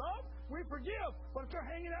Christians. We love. We forgive. But if they're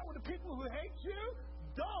hanging out with the people who hate you,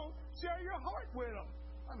 don't share your heart with them.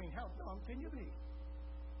 I mean, how dumb can you be?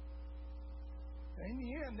 And in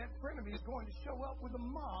the end, that frenemy is going to show up with a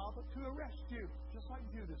mob to arrest you, just like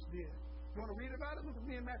Judas did. You want to read about it? Look with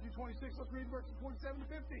me in Matthew 26. Let's read verses 47 to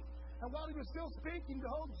 50. And while he was still speaking,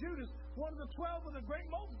 behold, Judas, one of the 12 of the great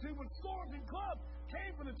multitude with swords and clubs,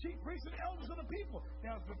 came from the chief priests and elders of the people.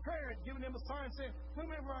 Now his betrayer had given him a sign saying,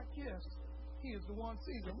 whomever I kiss, he is the one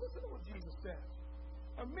Caesar. Listen to what Jesus says.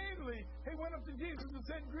 Immediately he went up to Jesus and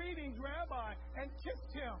said, greetings, Rabbi, and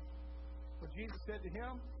kissed him. But Jesus said to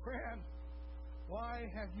him, friend, why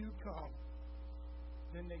have you come?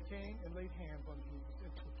 Then they came and laid hands on Jesus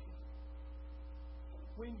and took him.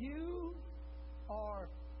 When you are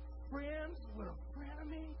friends with a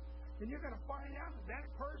frenemy, then you're going to find out that that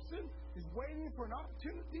person is waiting for an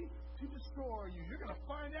opportunity to destroy you. You're going to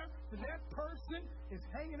find out that that person is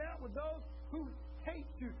hanging out with those who hate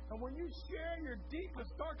you. And when you share your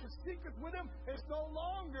deepest, darkest secrets with them, it's no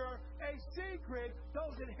longer a secret.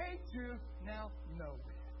 Those that hate you now know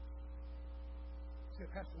it. You say,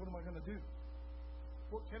 Pastor, what am I going to do?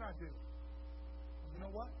 What can I do? You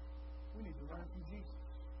know what? We need to learn from Jesus.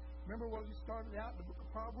 Remember when we started out in the book of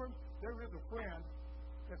Proverbs? There is a friend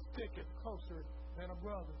that sticketh closer than a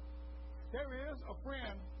brother. There is a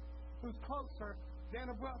friend who's closer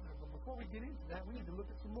than a brother. But before we get into that, we need to look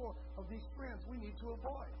at some more of these friends we need to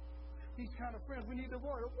avoid. These kind of friends we need to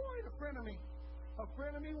avoid. Avoid a frenemy. A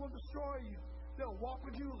frenemy will destroy you. They'll walk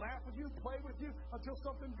with you, laugh with you, play with you until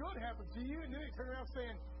something good happens to you, and then they turn around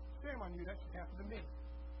saying, shame on you, that should happen to me.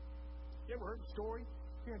 You ever heard the story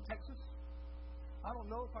here in Texas? I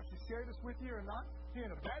don't know if I should share this with you or not here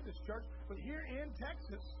in a Baptist church, but here in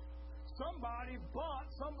Texas, somebody bought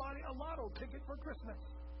somebody a lotto ticket for Christmas.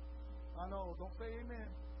 I know, don't say amen.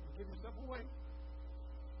 Give yourself away.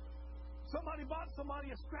 Somebody bought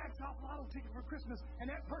somebody a scratch-off lotto ticket for Christmas, and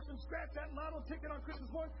that person scratched that lotto ticket on Christmas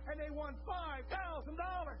morning, and they won $5,000.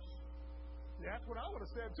 That's what I would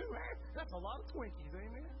have said, too. Hey, that's a lot of Twinkies,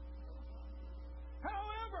 amen?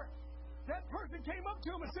 However, that person came up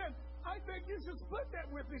to him and said, I think you should split that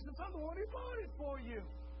with me since I'm the one who bought it for you.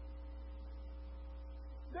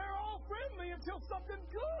 They're all friendly until something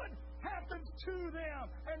good happens to them.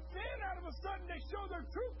 And then out of a sudden they show their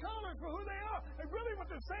true colors for who they are. And really what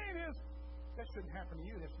they're saying is, that shouldn't happen to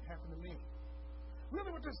you, that should happen to me.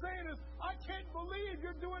 Really what they're saying is, I can't believe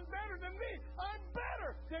you're doing better than me. I'm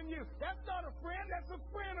better than you. That's not a friend, that's a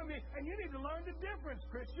frenemy. And you need to learn the difference,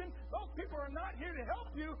 Christian. Those people are not here to help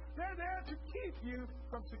you. They're there to keep you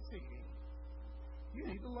from succeeding. You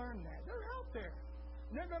need to learn that. They're out there.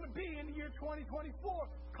 And they're going to be in the year 2024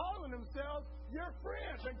 calling themselves your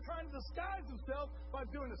friends and trying to disguise themselves by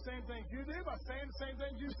doing the same things you do, by saying the same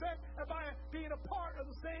things you said, and by being a part of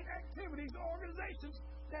the same activities and organizations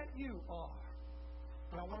that you are.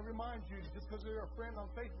 And I want to remind you, just because they're a friend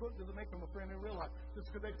on Facebook doesn't make them a friend in real life.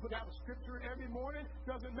 Just because they put out a scripture every morning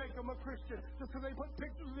doesn't make them a Christian. Just because they put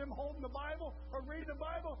pictures of them holding the Bible or reading the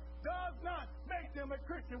Bible does not make them a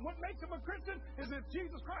Christian. What makes them a Christian is if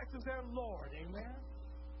Jesus Christ is their Lord. Amen?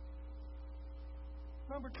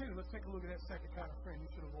 Number two, let's take a look at that second kind of friend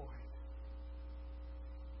you should avoid.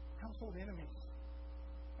 Household enemies.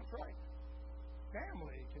 That's right.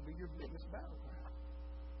 Family can be your biggest battleground.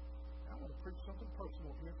 I want to preach something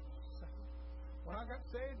personal here for just a second. When I got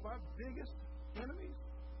saved, my biggest enemies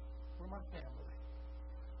were my family.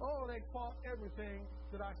 Oh, they fought everything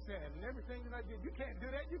that I said and everything that I did. You can't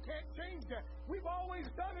do that. You can't change that. We've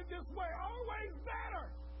always done it this way. Always better.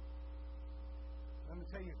 Let me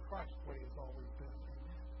tell you, Christ's way has always been.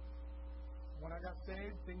 When I got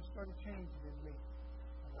saved, things started changing in me.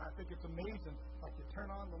 And I think it's amazing. Like you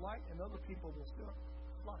turn on the light and other people will still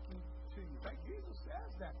flocking to you. Like Jesus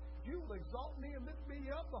says that. You will exalt me and lift me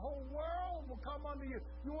up. The whole world will come unto you.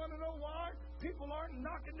 You want to know why people aren't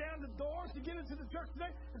knocking down the doors to get into the church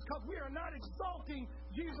today? It's because we are not exalting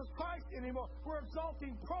Jesus Christ anymore. We're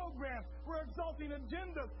exalting programs. We're exalting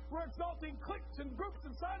agendas. We're exalting cliques and groups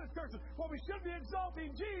inside of churches. Well, we should be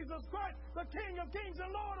exalting Jesus Christ, the King of kings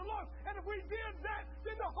and Lord of lords. And if we did that,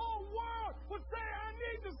 then the whole world would say, I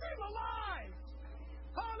need to see the light.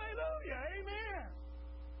 Hallelujah. Amen.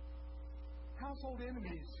 Household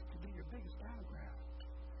enemies can be your biggest battleground.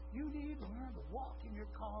 You need to learn to walk in your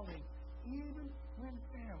calling, even when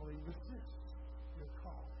family resists your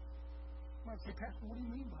calling. You might say, Pastor, what do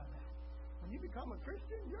you mean by that? When you become a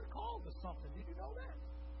Christian, you're called to something. Did you know that?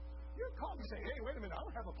 You're called to say, hey, wait a minute, I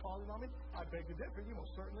don't have a calling on me. I beg to differ. You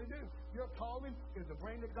most certainly do. Your calling is to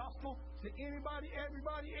bring the gospel to anybody,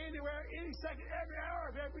 everybody, anywhere, any second, every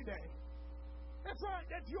hour of every day. That's right.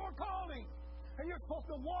 That's your calling. And you're supposed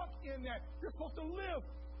to walk in that. You're supposed to live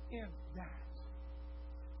in that.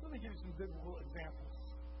 Let me give you some biblical examples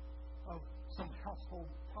of some household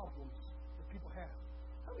problems that people have.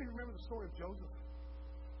 How many remember the story of Joseph?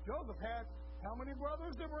 Joseph had how many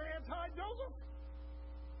brothers that were anti-Joseph?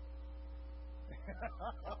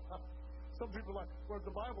 Some people are like, where does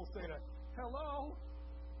the Bible say that? Hello?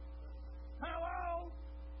 Hello?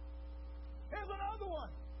 Here's another one.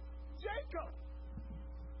 Jacob.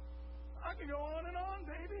 I can go on and on,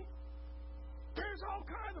 baby. There's all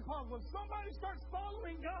kinds of problems. When somebody starts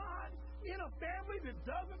following God in a family that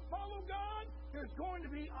doesn't follow God, there's going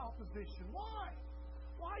to be opposition. Why?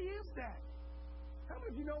 Why is that? How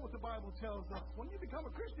many of you know what the Bible tells us? When you become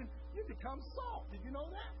a Christian, you become salt. Did you know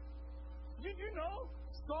that? Did you know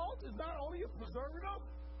salt is not only a preservative,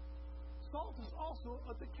 salt is also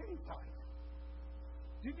a decay type.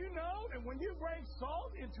 Did you know that when you bring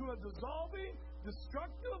salt into a dissolving,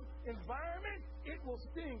 destructive environment, it will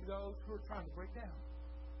sting those who are trying to break down?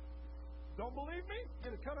 Don't believe me?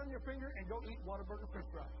 Get a cut on your finger and go eat Whataburger French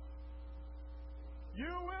fries.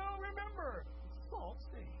 You will remember salt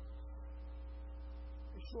stings.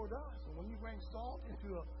 It sure does. And when you bring salt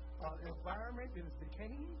into an environment that is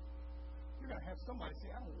decaying, you're going to have somebody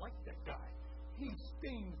say, I don't like that guy. He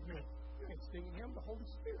stings me. You ain't stinging him. The Holy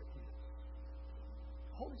Spirit is.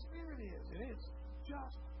 Holy Spirit is, and it's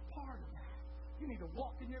just part of that. You need to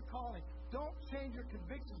walk in your calling. Don't change your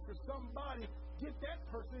convictions for somebody. Get that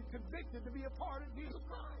person convicted to be a part of Jesus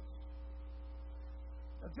Christ.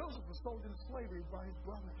 Now, Joseph was sold into slavery by his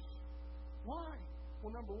brothers. Why?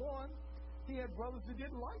 Well, number one, he had brothers that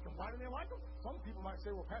didn't like him. Why didn't they like him? Some people might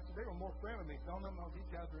say, well, Pastor, they were more frenemies. No, these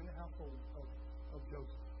guys are in the household of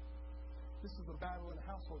Joseph. This is a battle in the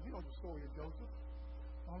household. You know the story of Joseph.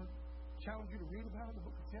 Challenge you to read about it in the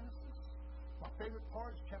book of Genesis. My favorite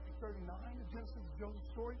part is chapter 39 of Genesis,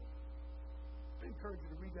 Joseph's story. I encourage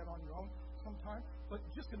you to read that on your own sometime. But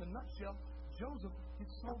just in a nutshell, Joseph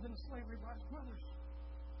gets sold into slavery by his brothers.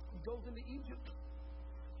 He goes into Egypt.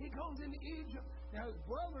 Now his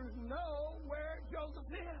brothers know where Joseph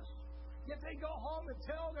is. Yet they go home and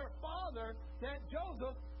tell their father that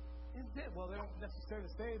Joseph is dead. Well, they don't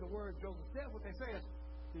necessarily say the word Joseph's dead. What they say is,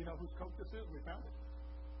 do you know whose coat this is? We found it.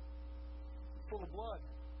 Full of blood.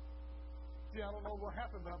 See, I don't know what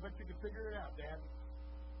happened, but I bet you can figure it out, Dad.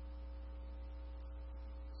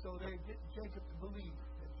 So they get Jacob to believe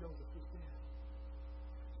that Joseph is dead.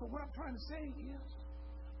 So what I'm trying to say is,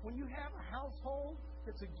 when you have a household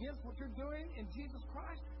that's against what you're doing in Jesus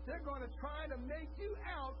Christ, they're going to try to make you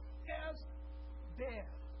out as dead.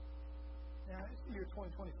 Now, it's the year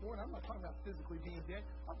 2024, and I'm not talking about physically being dead.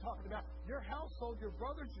 I'm talking about your household, your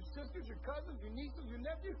brothers, your sisters, your cousins, your nieces, your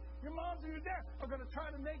nephews, your moms, and your dad are going to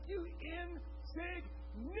try to make you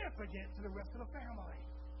insignificant to the rest of the family.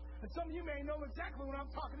 And some of you may know exactly what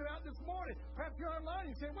I'm talking about this morning. Perhaps you're online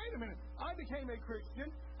and you say, wait a minute, I became a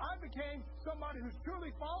Christian. I became somebody who's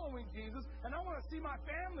truly following Jesus, and I want to see my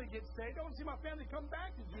family get saved. I want to see my family come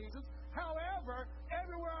back to Jesus. However,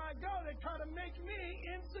 everywhere I go, they try to make me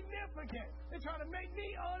insignificant. They try to make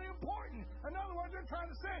me unimportant. In other words, they're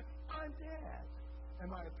trying to say, I'm dead. and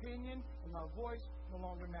my opinion and my voice no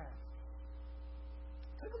longer matter.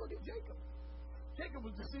 Take a look at Jacob. Jacob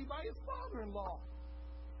was deceived by his father-in-law.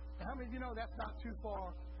 And how many of you know that's not too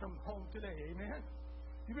far from home today? Amen?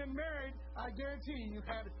 You've been married, I guarantee you've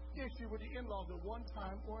had an issue with the in-laws at one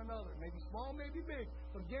time or another. Maybe small, maybe big.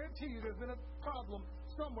 But I guarantee you there's been a problem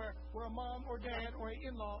somewhere where a mom or dad or an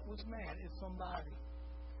in-law was mad at somebody.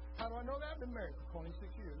 How do I know that? I've been married for 26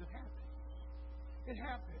 years. It happened. It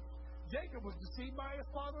happened. Jacob was deceived by his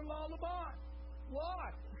father-in-law Laban.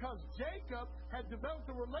 Why? Because Jacob had developed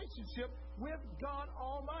a relationship with God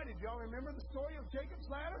Almighty. Do y'all remember the story of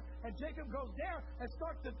Jacob's ladder? And Jacob goes down and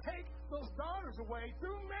starts to take those daughters away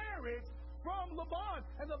through marriage from Laban.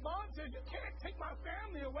 And Laban says, you can't take my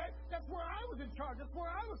family away. That's where I was in charge. That's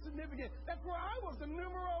where I was significant. That's where I was the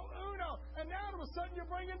numero uno. And now all of a sudden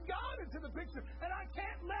you're bringing God into the picture. And I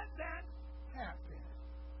can't let that happen.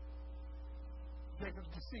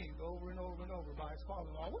 Jacob's deceived over and over and over by his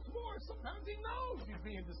father-in-law. What's more, sometimes he knows he's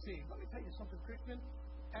being deceived. Let me tell you something, Christian.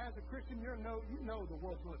 As a Christian, you know the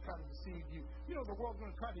world's going to try to deceive you. You know the world's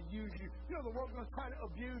going to try to use you. You know the world's going to try to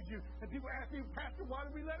abuse you. And people ask me, Pastor, why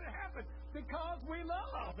did we let it happen? Because we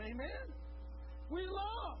love. Amen? We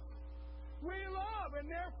love. We love, and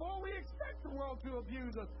therefore we expect the world to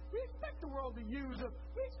abuse us. We expect the world to use us.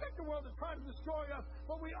 We expect the world to try to destroy us.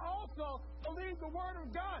 But we also believe the Word of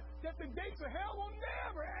God that the gates of hell will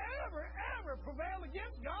never, ever, ever prevail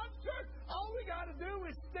against God's church. All we got to do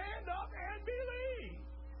is stand up and believe.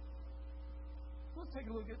 Let's take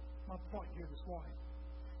a look at my point here this morning.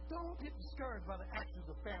 Don't get discouraged by the actions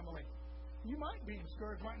of family. You might be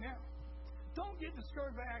discouraged right now. Don't get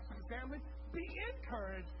discouraged by actions of family. Be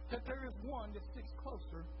encouraged that there is one that sticks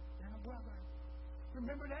closer than a brother.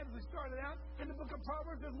 Remember that as we started out in the book of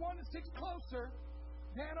Proverbs, there's one that sticks closer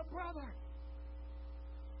than a brother.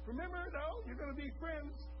 Remember, though, you're going to be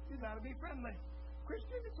friends. You got to be friendly.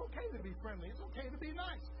 Christian, it's okay to be friendly. It's okay to be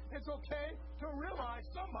nice. It's okay to realize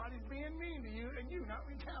somebody's being mean to you and you not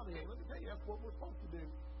retaliate. Let me tell you, that's what we're supposed to do.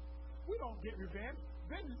 We don't get revenge.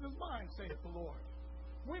 Vengeance is mine, saith the Lord.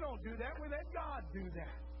 We don't do that. We let God do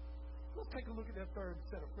that. Let's take a look at that third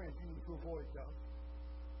set of friends you need to avoid, though.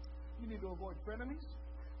 You need to avoid frenemies.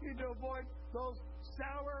 You need to avoid those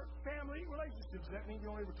sour family relationships. Does that mean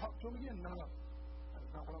you don't ever talk to them again? No.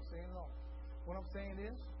 That's not what I'm saying at all. What I'm saying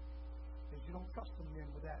is you don't trust them then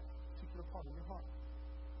with that particular part of your heart.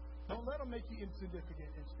 Don't let them make you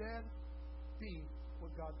insignificant. Instead, be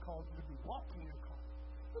what God calls you to be. Walk in your call.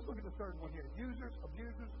 Let's look at the third one here. Users,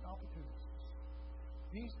 abusers, and opportunists.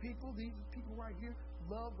 These people right here,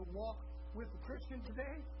 love to walk with the Christian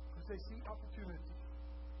today because they see opportunity.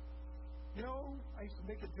 You know, I used to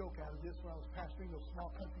make a joke out of this when I was pastoring those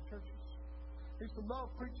small country churches. I used to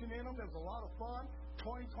love preaching in them. There was a lot of fun.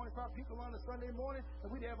 20, 25 people on a Sunday morning,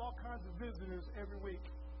 and we'd have all kinds of visitors every week.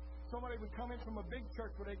 Somebody would come in from a big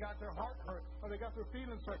church where they got their heart hurt, or they got their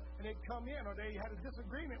feelings hurt, and they'd come in, or they had a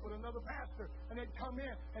disagreement with another pastor, and they'd come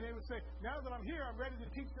in, and they would say, now that I'm here, I'm ready to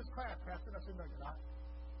teach this class, Pastor. And I said, no, you're not.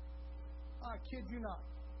 I kid you not.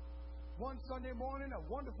 One Sunday morning, a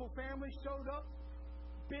wonderful family showed up.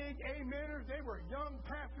 Big ameners. They were young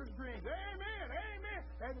pastors' dreams. Amen, amen.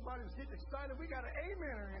 Everybody was getting excited. We got an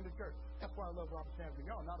amener in the church. That's why I love Robertson.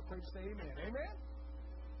 Y'all are not afraid to say amen. Amen?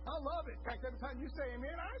 I love it. In fact, every time you say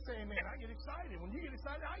amen, I say amen. I get excited. When you get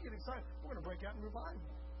excited, I get excited. We're going to break out in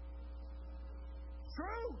revival.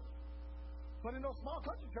 True. But in those small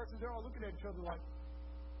country churches, they're all looking at each other like,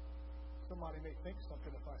 somebody may think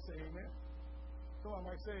something if I say amen. Someone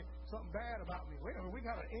might say something bad about me. Wait a minute, we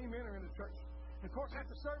got an amener in the church. And of course,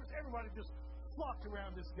 after service, everybody just flocked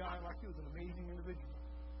around this guy like he was an amazing individual.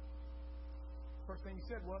 First thing he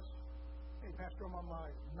said was, hey, Pastor, I'm on my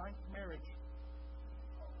 9th marriage.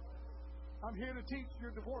 I'm here to teach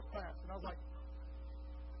your divorce class. And I was like,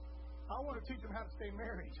 I want to teach them how to stay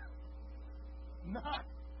married.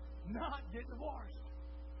 Not get divorced.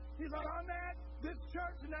 He's like, I'm at this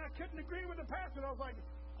church and I couldn't agree with the pastor. And I was like,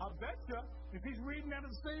 I betcha if he's reading out of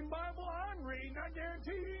the same Bible I'm reading, I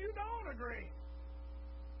guarantee you don't agree.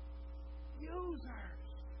 Users.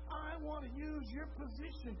 I want to use your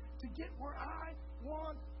position to get where I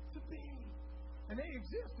want to be. And they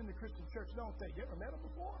exist in the Christian church, don't they? You ever met them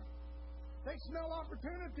before? They smell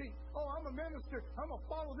opportunity. Oh, I'm a minister. I'm going to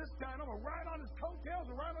follow this guy, and I'm going to ride on his coattails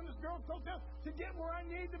or ride on this girl's coattails to get where I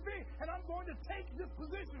need to be. And I'm going to take this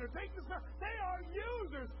position or take this. They are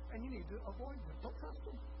users, and you need to avoid them. Don't trust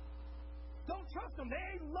them. Don't trust them.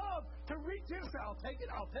 They love to reach in and say, I'll take it,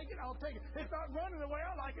 I'll take it, I'll take it. It's not running the way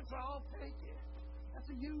I like it, so I'll take it. That's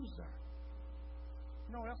a user.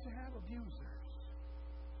 You know what else you have? Abusers.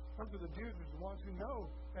 Those are the abusers, the ones who know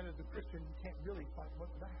that as a Christian you can't really fight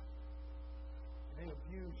what's bad. And They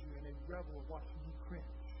abuse you, and they revel in watching you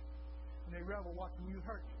cringe. And they revel watching you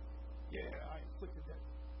hurt. Yeah, I inflicted that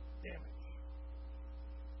damage.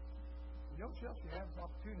 You know what else you have is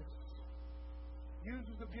opportunities.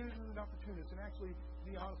 Users, abusers, and opportunists. And actually, to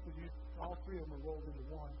be honest with you, all three of them are rolled into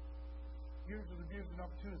one. Users, abusers, and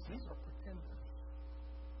opportunists. These are pretenders.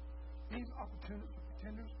 These opportunists or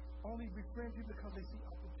pretenders only befriend you because they see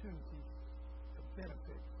opportunity to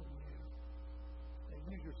benefit from you. They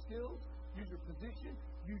use your skills, use your position,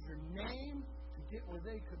 use your name to get where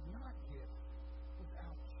they could not get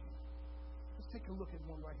without you. Let's take a look at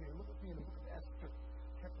one right here. Look at me in the book of Esther,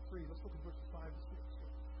 chapter 3. Let's look at verses 5 and 6.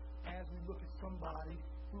 As we look at somebody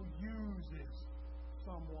who uses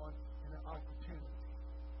someone in an opportunity.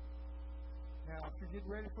 Now, if you're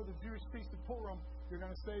getting ready for the Jewish Feast of Purim, you're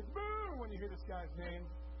going to say, boo, when you hear this guy's name.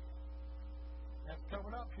 That's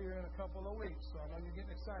coming up here in a couple of weeks, so I know you're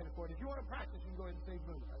getting excited for it. If you want to practice, you can go ahead and say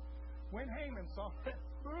boo. Right? When Haman saw that,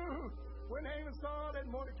 boo! When Haman saw that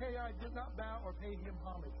Mordecai did not bow or pay him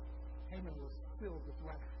homage, Haman was filled with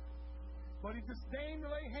wrath. But he disdained to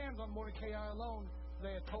lay hands on Mordecai alone.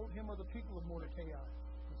 They had told him of the people of Mordecai.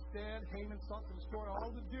 Instead, Haman sought to destroy all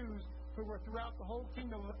the Jews who were throughout the whole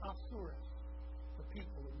kingdom of Ahasuerus, the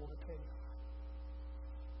people of Mordecai.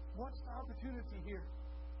 What's the opportunity here?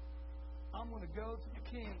 I'm going to go to the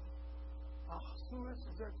king, Ahasuerus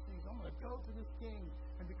Xerxes. I'm going to go to this king,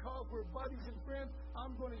 and because we're buddies and friends,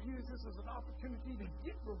 I'm going to use this as an opportunity to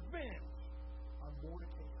get revenge on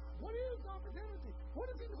Mordecai. What is the opportunity? What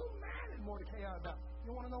is he so mad at Mordecai about?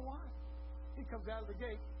 You want to know why? He comes out of the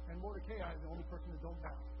gate, and Mordecai is the only person that don't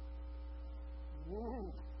bow. Woo!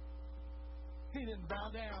 He didn't bow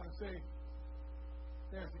down and say,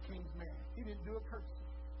 there's the king's man. He didn't do a courtesy.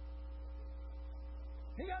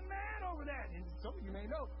 He got mad over that. And some of you may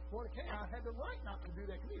know, Mordecai had the right not to do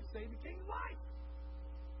that because he had saved the king's life.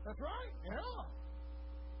 That's right. Yeah.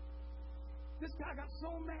 This guy got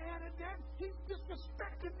so mad at that, he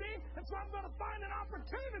disrespected me, and so I'm going to find an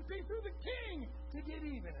opportunity through the king to get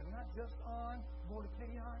even. And not just on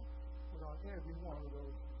Mordecai, but on every one of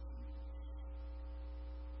those.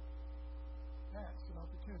 That's an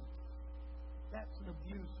opportunity. That's an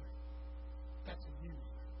abuser. That's a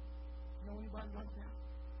user. You know anybody like that?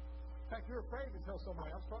 In fact, you're afraid to tell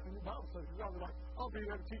somebody. I was talking to the Bible study. You're probably like, I'll be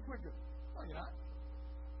there to teach with you. No, you're not.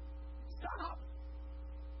 Stop.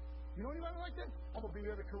 You know anybody like that? I'm going to be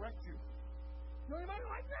there to correct you. You know anybody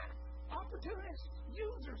like that? Opportunists,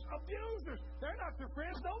 users, abusers. They're not your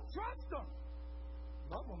friends. Don't trust them.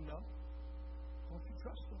 Love them, though. Don't you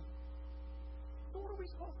trust them? So what are we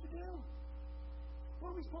supposed to do?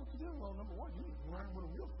 What are we supposed to do? Well, number one, you need to learn what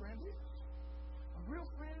a real friend is. A real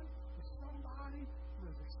friend is somebody who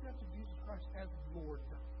has accepted Jesus Christ as Lord.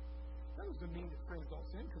 That doesn't mean that friends don't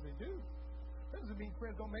sin, because they do. That doesn't mean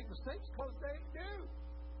friends don't make mistakes, because they do.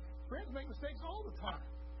 Friends make mistakes all the time.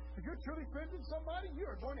 If you're truly friends with somebody, you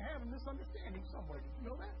are going to have a misunderstanding somewhere. Did you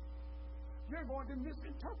know that? You're going to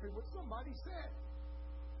misinterpret what somebody said.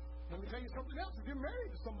 Let me tell you something else. If you're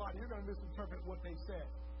married to somebody, you're going to misinterpret what they said.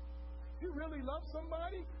 If you really love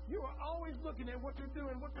somebody, you are always looking at what they're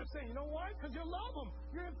doing, what they're saying. You know why? Because you love them.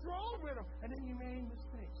 You're enthralled with them. And then you may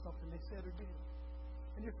mistake something they said or did.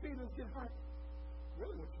 And your feelings get hurt.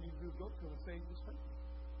 Really what you need to do is go to them and say, this hurt me.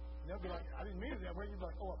 And they'll be like, I didn't mean it that way. You'll be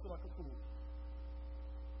like, oh, I feel like a fool.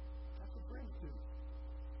 That's what friends do.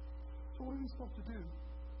 So what are we supposed to do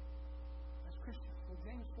as Christians? Well,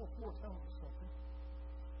 James 4:4 tells us something.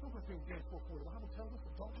 Look what James 4:4. The Bible tells us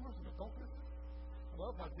adulterers and adulteresses. I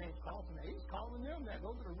love how James calls them. He's calling them that.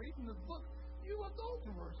 Those that are reading this book, you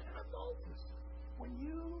adulterers and adulteresses. When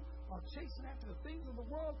you are chasing after the things of the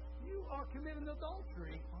world, you are committing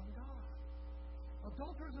adultery on God.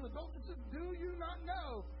 Adulterers and adulteresses, do you not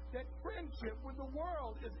know that friendship with the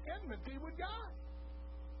world is enmity with God?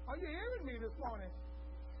 Are you hearing me this morning?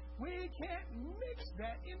 We can't mix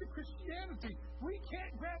that into Christianity. We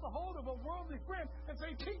can't grab a hold of a worldly friend and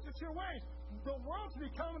say, teach us your ways. The world should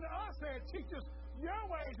be coming to us saying, teach us your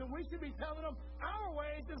ways, and we should be telling them our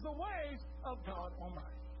ways is the ways of God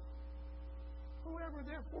Almighty. Whoever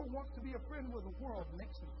therefore wants to be a friend with the world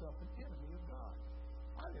makes himself an enemy of God.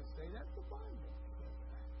 I didn't say that, the Bible.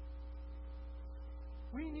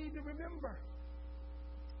 We need to remember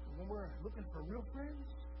when we're looking for real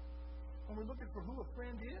friends, when we're looking for who a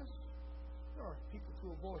friend is, there are people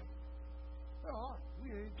to avoid. There are.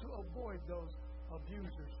 We need to avoid those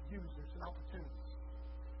abusers, users, and opportunities.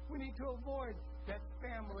 We need to avoid that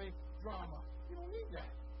family drama. You don't need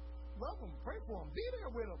that. Love them, pray for them, be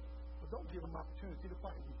there with them, but don't give them opportunity to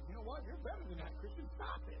fight with you. You know what? You're better than that, Christian.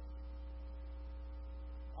 Stop it.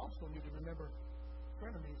 Also need to remember,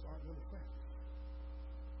 frenemies aren't really friends.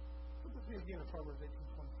 Look what See again in Proverbs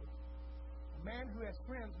 18:26. A man who has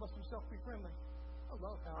friends must himself be friendly. I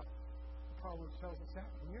love how the Proverbs tells us that.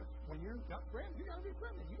 When you've got friends, you got to be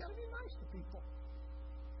friendly. You got to be nice to people.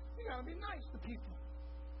 You got to be nice to people.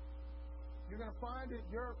 You're going to find that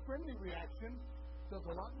your friendly reaction does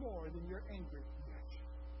a lot more than your angry reaction.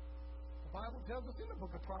 The Bible tells us in the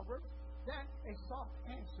book of Proverbs that a soft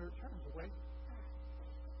answer turns away.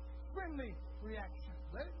 Friendly reaction.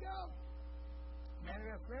 Let it go. Man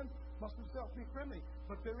who has friends must himself be friendly.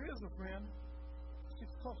 But there is a friend who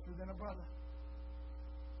sticks closer than a brother.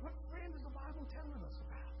 What friend is the Bible telling us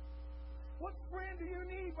about? What friend do you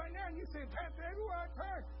need right now? And you say, Pastor, everywhere I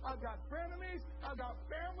turn, I've got frenemies, I've got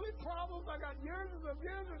family problems, I've got years of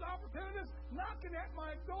opportunities knocking at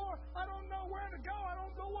my door. I don't know where to go. I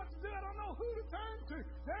don't know what to do. I don't know who to turn to.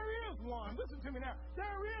 There is one. Listen to me now.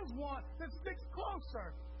 There is one that sticks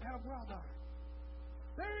closer than a brother.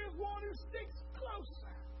 There is one who sticks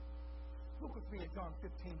closer. Look with me at John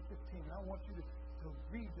 15:15. I want you to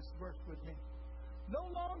read this verse with me. No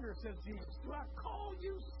longer, says Jesus, do I call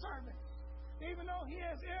you servants. Even though he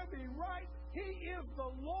has every right, he is the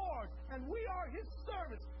Lord, and we are his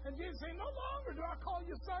servants. And Jesus said, no longer do I call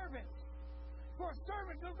you servants. For a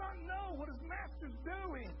servant does not know what his master's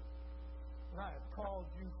doing. But I have called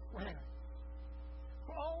you friends.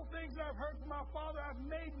 For all things that I've heard from my Father, I've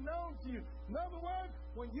made known to you. In other words,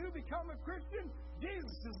 when you become a Christian,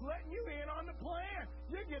 Jesus is letting you in on the plan.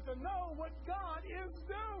 You get to know what God is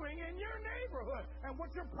doing in your neighborhood. And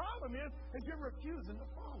what your problem is you're refusing to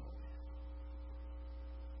follow it.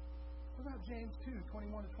 What about James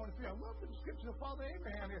 2:21-23? I love the description of Father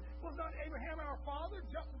Abraham here. Was not Abraham our father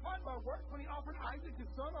justified by works when he offered Isaac his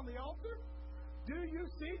son on the altar? Do you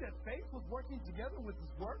see that faith was working together with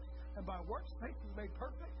his works? And by works, faith was made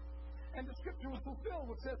perfect. And the scripture was fulfilled,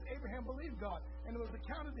 which says Abraham believed God, and it was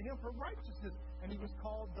accounted to him for righteousness, and he was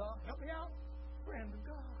called the, help me out, friend of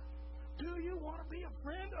God. Do you want to be a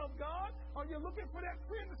friend of God? Are you looking for that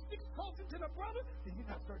friend that sticks closer to the brother? Then you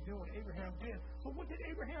got to start doing what Abraham did. So what did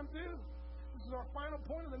Abraham do? This is our final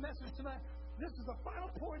point of the message tonight. This is the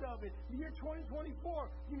final point of it. The year 2024,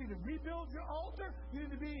 you need to rebuild your altar. You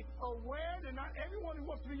need to be aware that not everyone who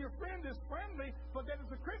wants to be your friend is friendly, but that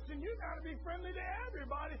as a Christian, you got to be friendly to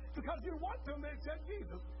everybody because you want them to accept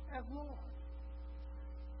Jesus as Lord.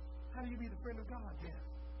 How do you be the friend of God then?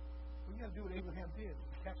 Well, you got to do what Abraham did. Did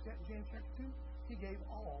you catch that in James chapter 2? He gave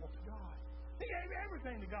all to God. He gave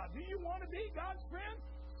everything to God. Do you want to be God's friend?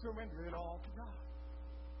 Surrender it all to God.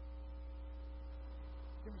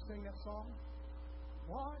 You ever sing that song?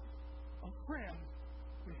 What a friend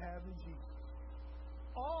we have in Jesus.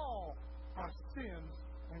 All our sins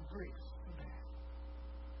and griefs forgiven.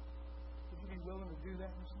 Would you be willing to do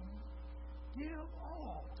that this morning? Give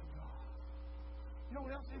all to God. You know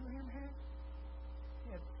what else Abraham had?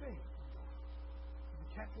 He had faith in God. Did you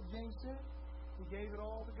catch what James said? He gave it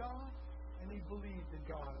all to God, and he believed in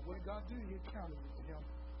God. And what did God do? He accounted it to him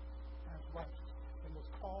as righteous and was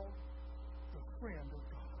called the friend of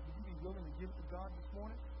God. Would you be willing to give it to God this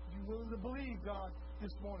morning? Would you be willing to believe God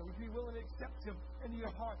this morning? Would you be willing to accept him into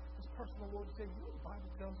your heart as personal Lord and Savior? You know what the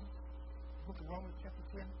Bible tells us? The book of Romans chapter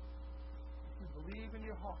 10. If you believe in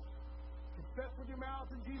your heart, confess with your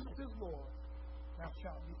mouth that Jesus is Lord, thou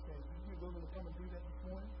shalt be saved. Would you be willing to come and do that this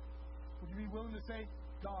morning? Would you be willing to say,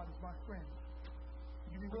 God is my friend?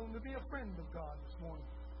 Would you be willing to be a friend of God this morning?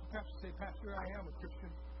 Perhaps you say, Pastor, I am a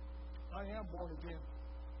Christian. I am born again.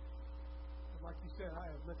 Like you said, I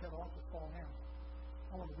have let that altar fall down.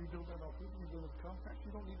 I want to rebuild that altar. You will come. Perhaps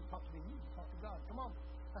you don't need to talk to me. You need to talk to God. Come on.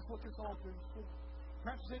 That's what this altar is for.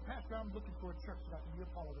 Perhaps you say, Pastor, I'm looking for a church that I can be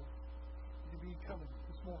a part of. You be coming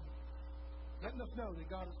this morning. Letting us know that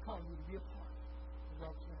God is calling you to be a part of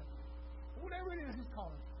Robertson. Whatever it is He's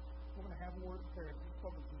calling you, we're going to have a word of prayer. He's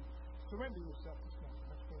spoken to you. Surrender yourself this morning.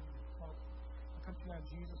 Let's pray to you. Father, I come to you now in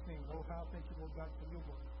Jesus' name. Lord, how thank you, Lord God, for your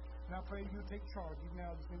word. And I pray you take charge even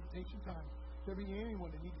now this invitation time. If there be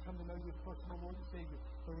anyone that needs to come to know you as personal Lord and Savior,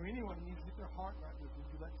 or anyone that needs to get their heart right with you,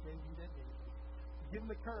 let today be that day. Give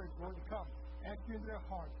them the courage, Lord, to come. Ask you into their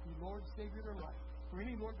hearts, be Lord and Savior of their life. For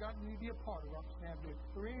any, Lord God, need to be a part of Robertson Avenue.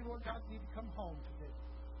 For any, Lord God, need to come home today.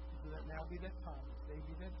 So that now be that time, today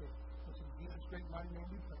be that day. In Jesus' great mighty name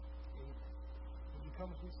we pray. Amen. Would you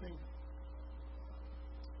come as we say,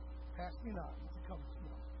 pass me not, would you come as we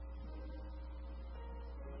not.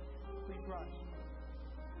 Please rise.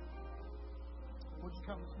 Would you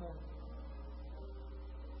come this morning?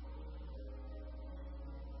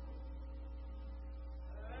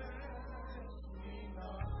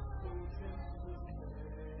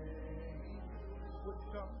 Would you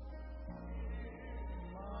come?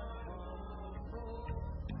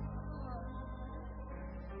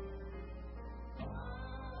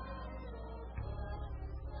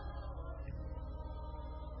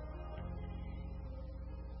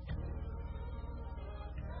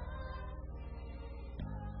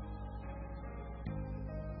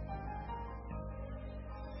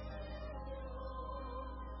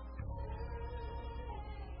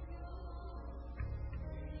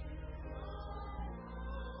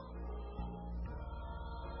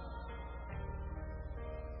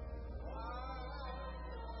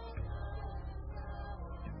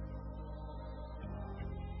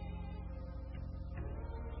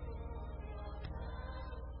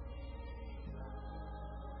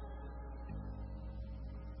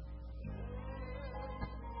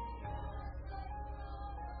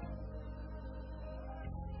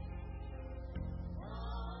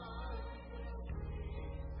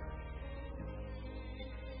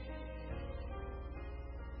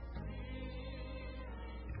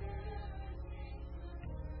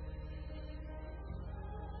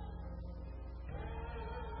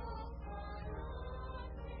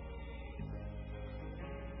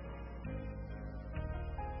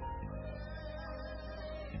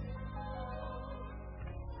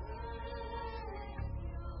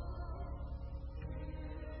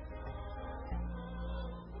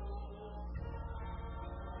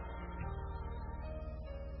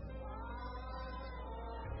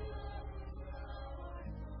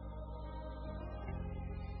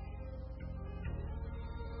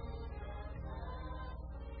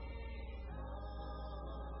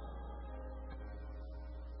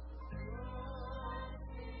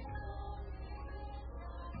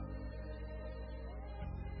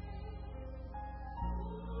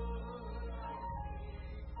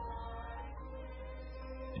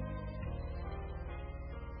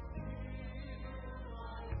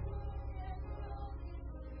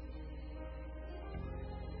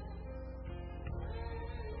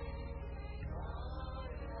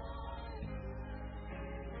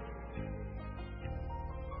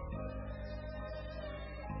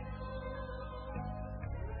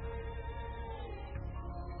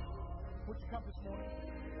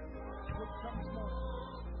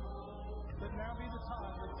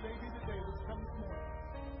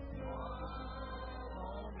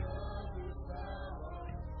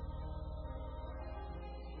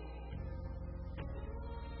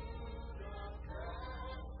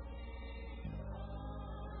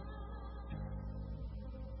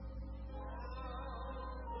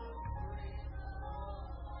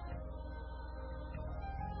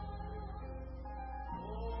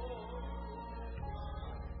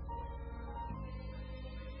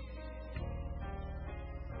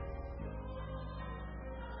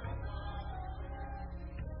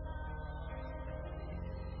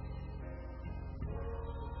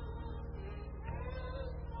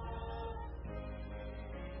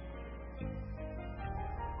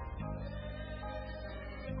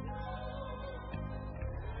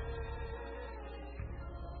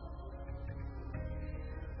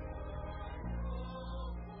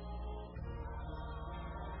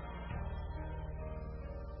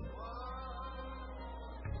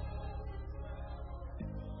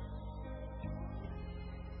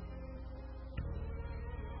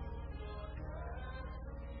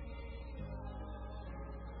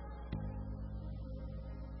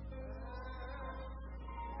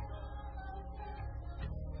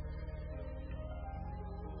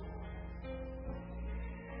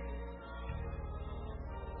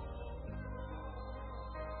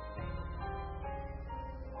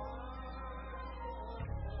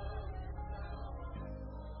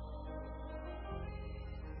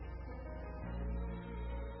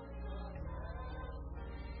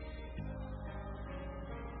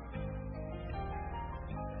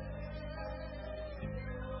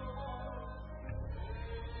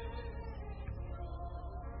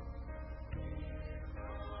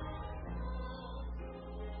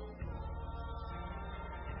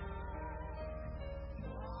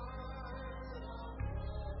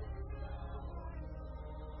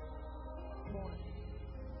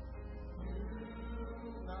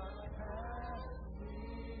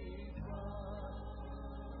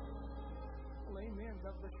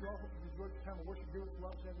 you all hope you enjoyed your time of worship here with the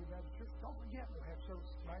Los Angeles Baptist Church. Don't forget, we'll have service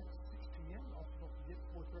tonight at 6 p.m. Also, don't forget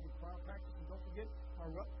 4:30 choir practice. And don't forget our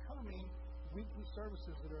upcoming weekly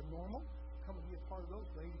services that are normal. Come and be a part of those.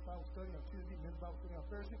 Ladies Bible study on Tuesday, men's Bible study on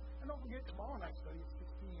Thursday. And don't forget tomorrow night study at 6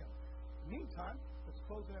 p.m. In the meantime, let's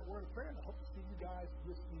close in that word of prayer, and I hope to see you guys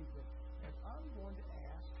this evening. And I'm going to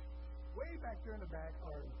ask, way back there in the back,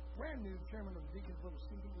 our brand new chairman of the Deacons, Brother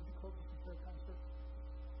Stephen, would you close us in prayer, kind of, sir?